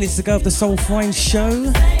 20 minutes to go of the Soul Fine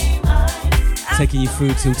show. Taking you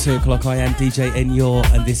through till 2 o'clock. I am DJ Enyaw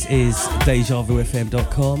and this is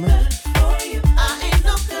DejaVuFM.com.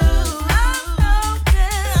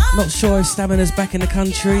 Not sure if Stamina's back in the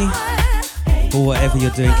country or whatever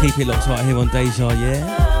you're doing. Keep it locked right here on Deja,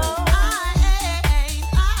 yeah?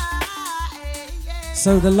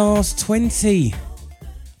 So the last 20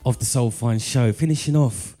 of the Soul Fine show, finishing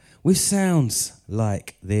off with sounds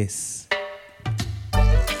like this.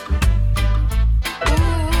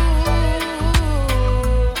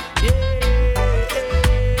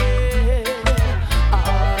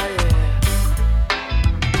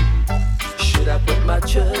 Should I put my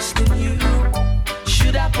trust in you?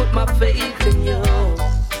 Should I put my faith in you?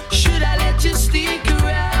 Should I let you stick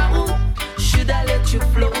around? Should I let you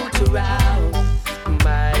float around?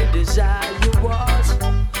 My desire was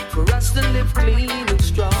for us to live clean and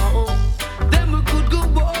strong. Then we could go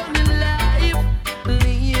on in life,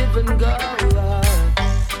 live and go on.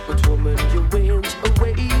 But woman, you went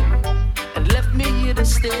away and left me here to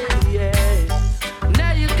stay, yeah.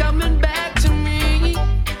 Now you're coming back to me,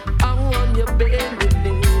 I'm on your bended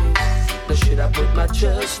knees. Now should I put my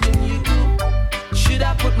trust in you? Should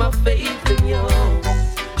I put my faith in you?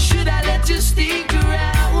 Should I let you stick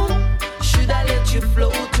around? Should I let you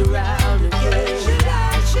float around again? Should I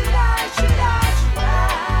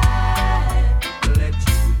let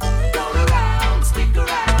you float around, stick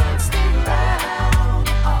around, stay around?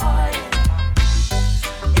 Oh,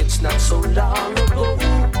 yeah. It's not so long ago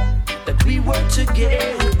that we were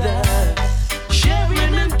together,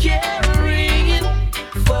 sharing and caring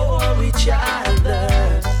for each other.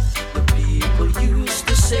 The people used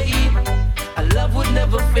to say our love would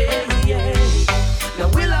never fade. Now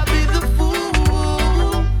will I be the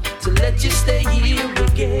fool to let you stay here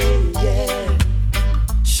again? Yeah.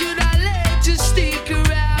 Should I let you stick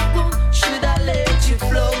around? Should I let you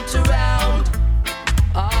float around?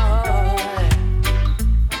 Oh.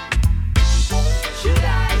 Should I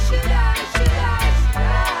let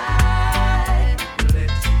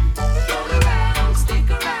you float around, stick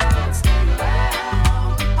around, stay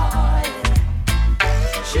around? Oh,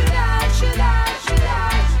 yeah. Should I?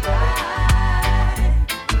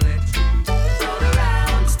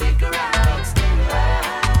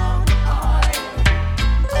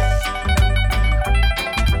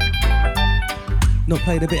 Not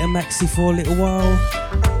played a bit of Maxi for a little while.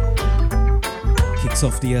 Kicks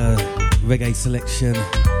off the reggae selection.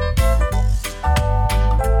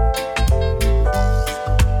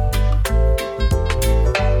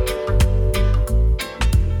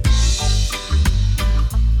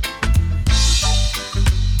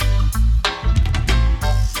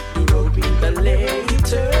 You wrote me the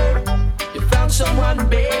later, you found someone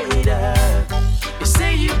better. You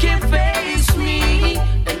say you can't face me,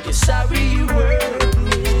 and you're sorry you were.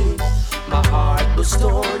 My heart was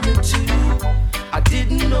torn in two. I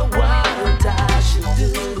didn't know what I should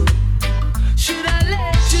do. Should I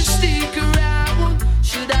let you stick around?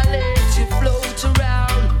 Should I let you float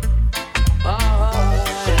around? Oh,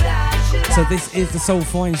 So this is the Soul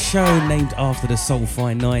Fine show, named after the Soul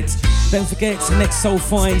Fine night. Don't forget, next Soul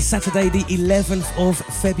Fine, Saturday the 11th of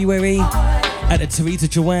February at the Teresa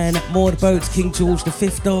Joanne, Moored Boats, King George V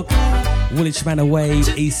Dock, Woolwich Manor Way,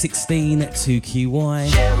 E16 2QY.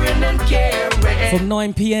 From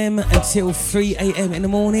 9 p.m. until 3 a.m. in the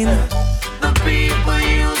morning.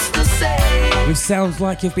 With sounds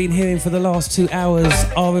like you've been hearing for the last 2 hours,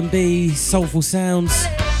 R&B, soulful sounds,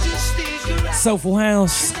 soulful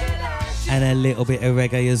house, and a little bit of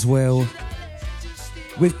reggae as well.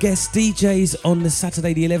 With guest DJs on the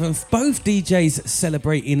Saturday the 11th, both DJs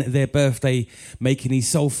celebrating their birthday, making his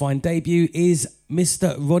Soul Fine debut is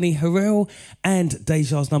Mr. Ronnie Harrell and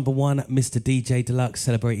Deja's number one, Mr. DJ Deluxe,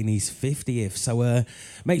 celebrating his 50th. So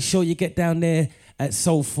make sure you get down there at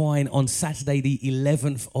Soul Fine on Saturday the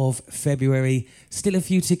 11th of February. Still a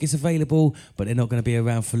few tickets available, but they're not going to be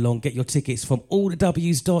around for long. Get your tickets from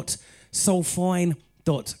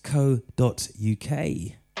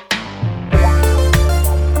allthews.soulfine.co.uk.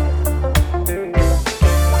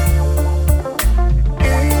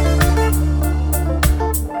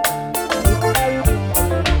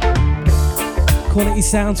 Quality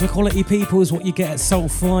sounds for quality people is what you get at Soul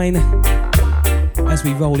Fine as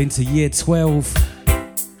we roll into year 12.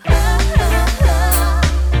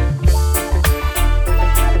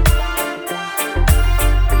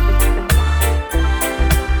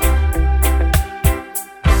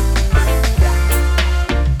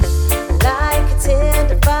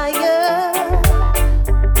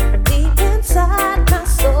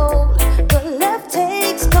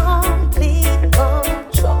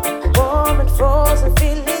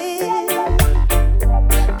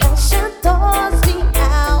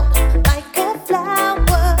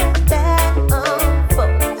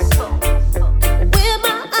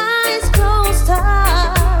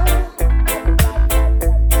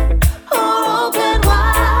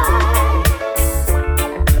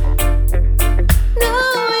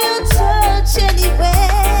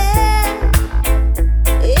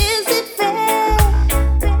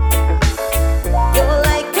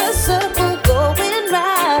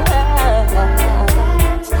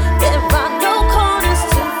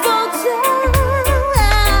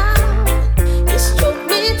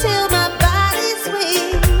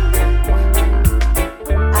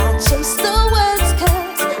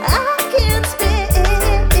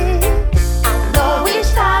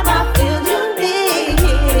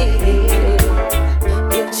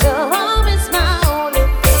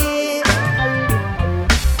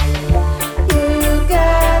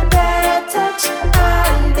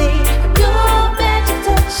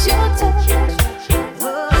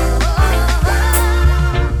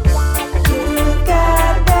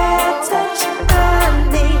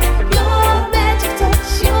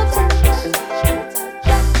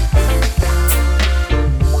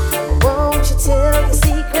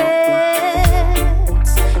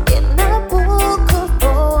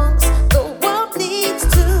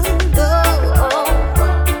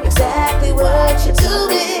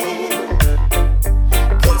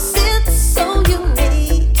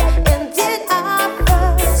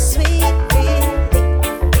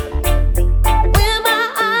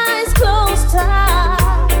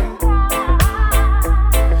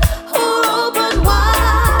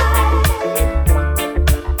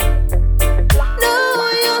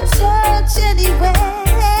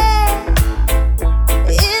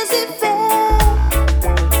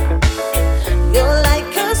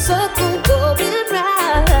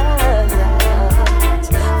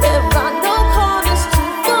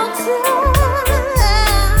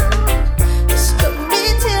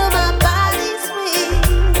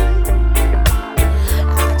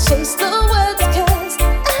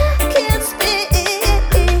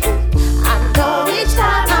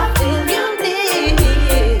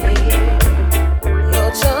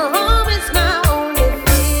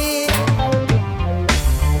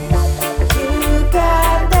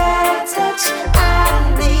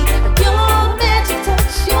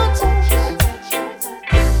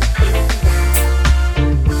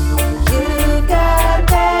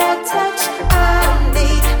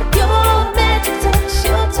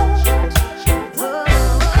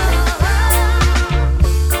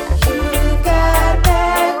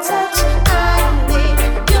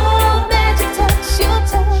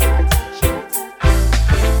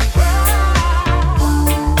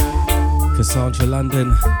 Cassandra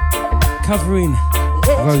London, covering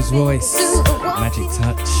Rose Royce, Magic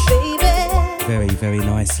Touch, very, very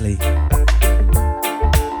nicely.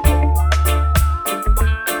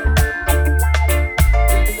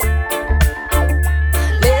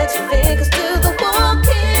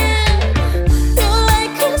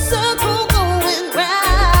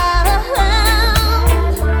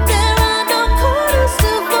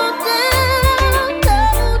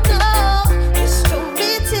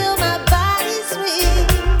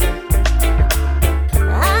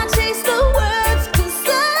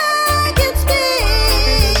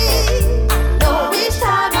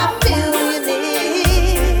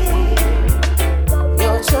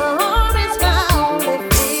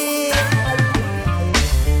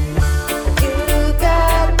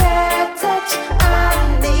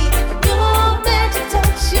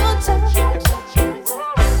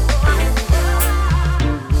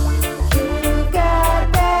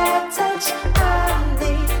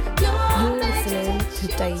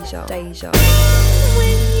 Deja.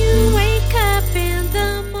 When you wake up in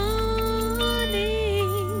the morning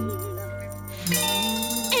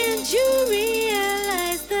and you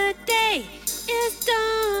realize the day is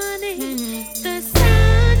dawning, the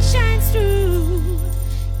sun shines through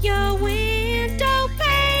your window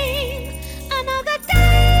pane. Another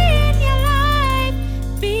day in your life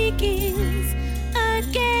begins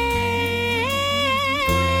again.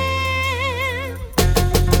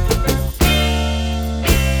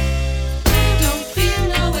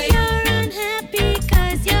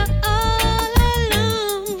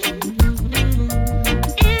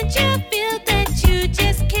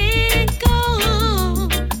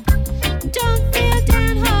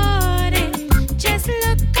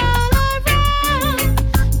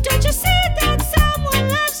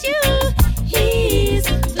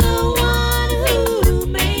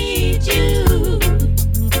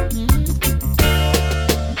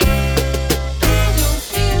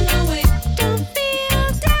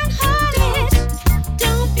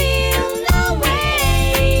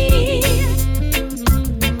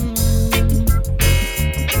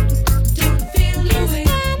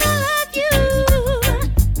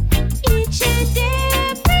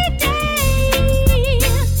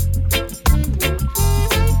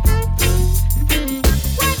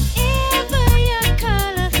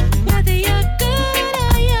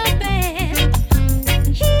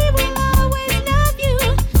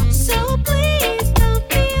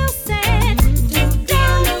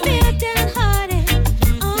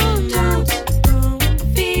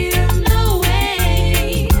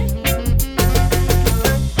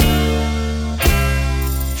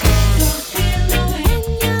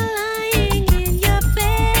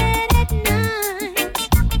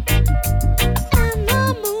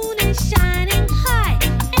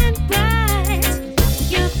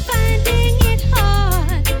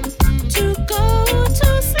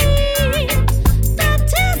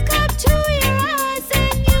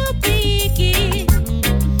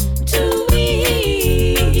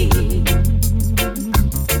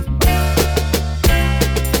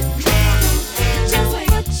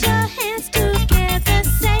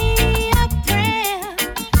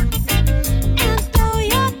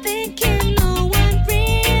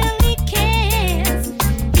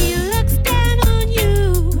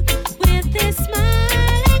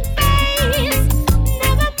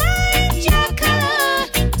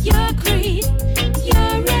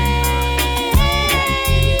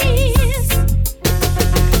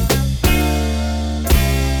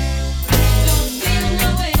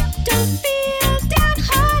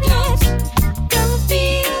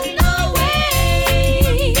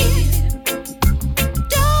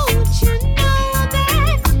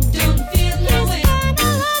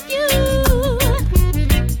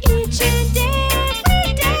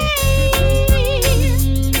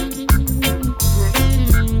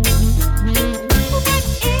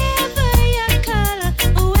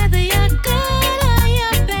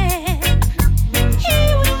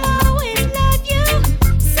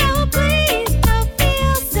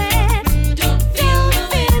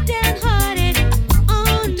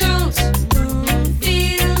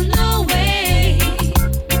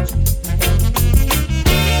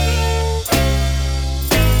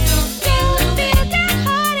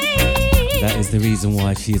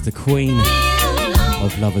 She is the queen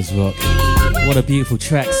of Lovers Rock. What a beautiful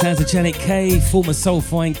track. Sounds of Janet Kay, former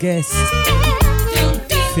Soulfine guest.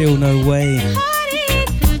 Feel No Way.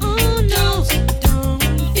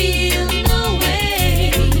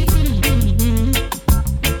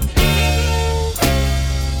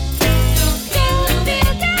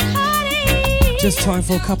 Just time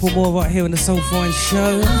for a couple more right here in the Soulfine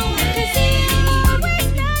show.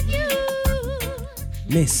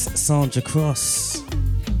 Miss Sandra Cross.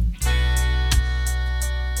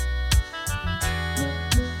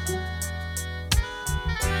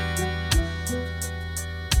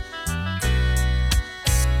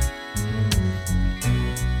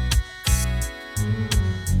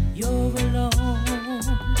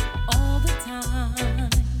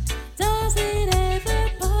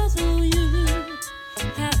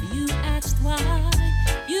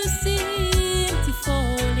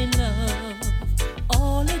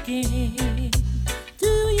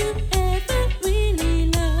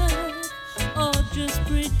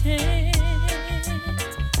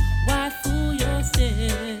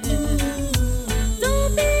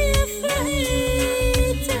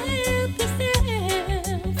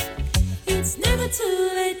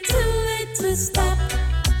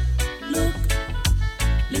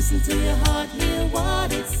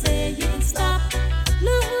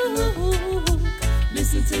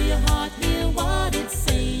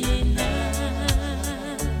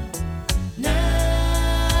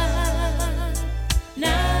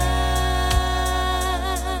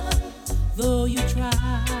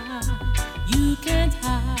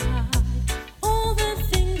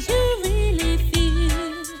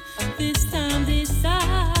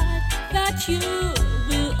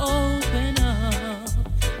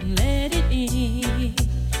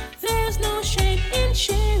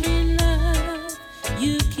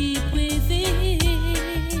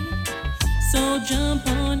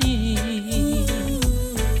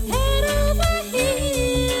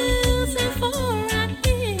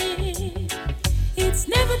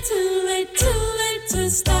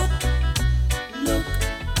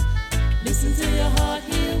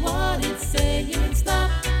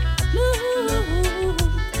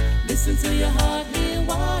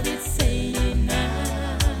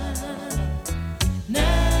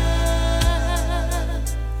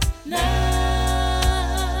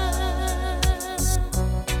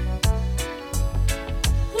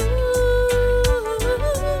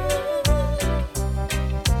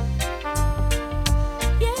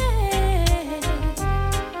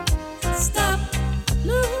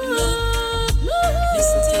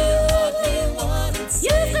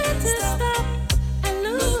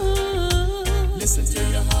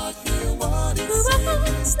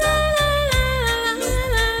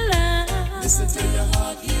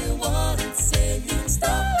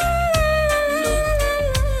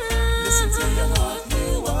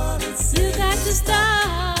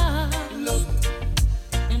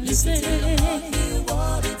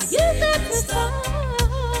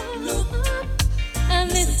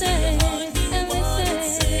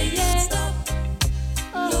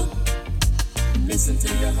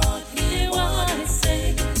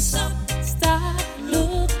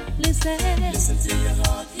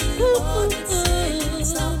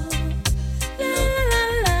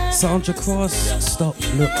 Sandra Cross, stop,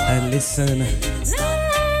 look and listen.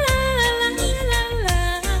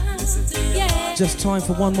 Just time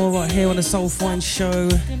for one more right here on the Soul Fine Show.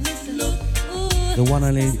 The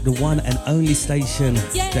one and only station,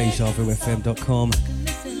 DejaVuFM.com.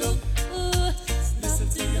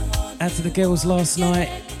 Out to the girls last night,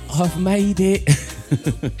 I've made it.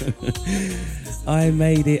 I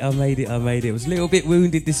made it. I was a little bit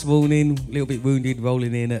wounded this morning,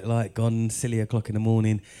 rolling in at like gone silly o'clock in the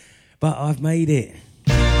morning. But I've made it.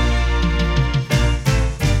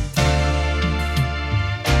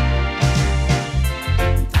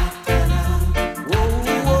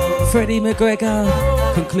 Freddie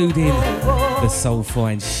McGregor concluding the Soul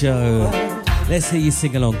Fine Show. Let's hear you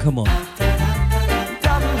sing along, come on.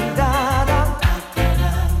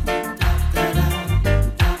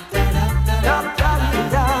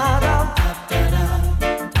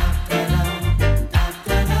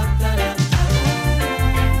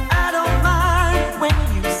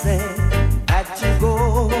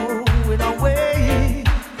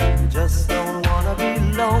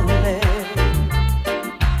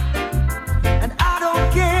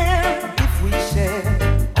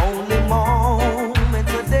 Only moment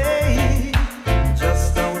today.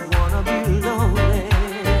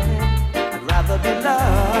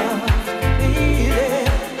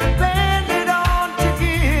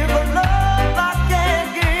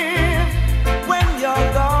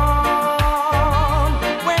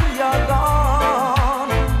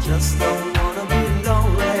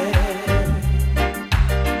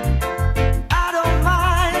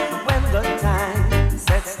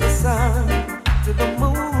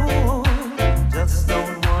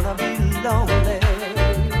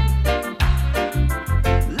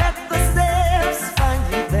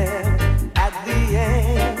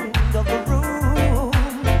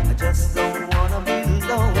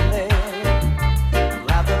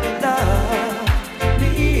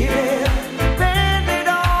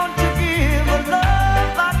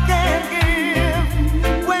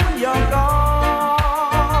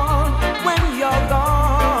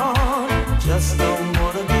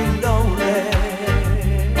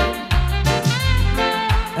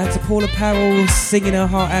 Paula Powell singing her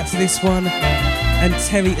heart out to this one. And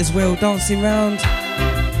Terry as well, dancing round.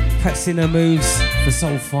 Practicing her moves for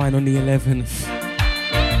Soul Fine on the 11th.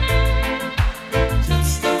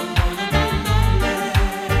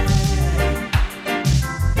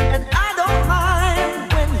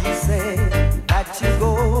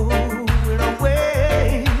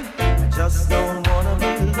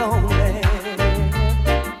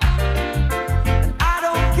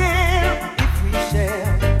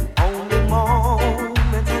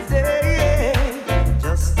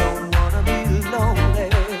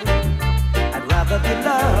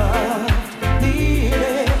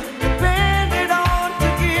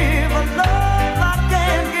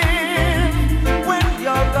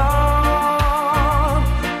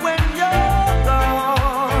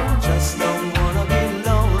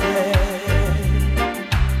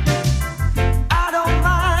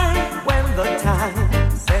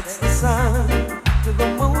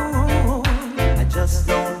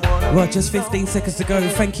 Right, just 15 seconds to go.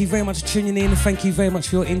 Thank you very much for tuning in. Thank you very much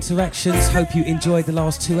for your interactions. Hope you enjoyed the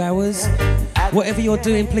last 2 hours. Whatever you're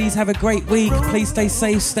doing, please have a great week. Please stay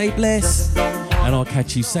safe, stay blessed. And I'll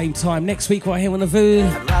catch you same time next week right here on The Voo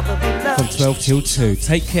from 12 till 2.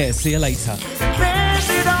 Take care. See you later.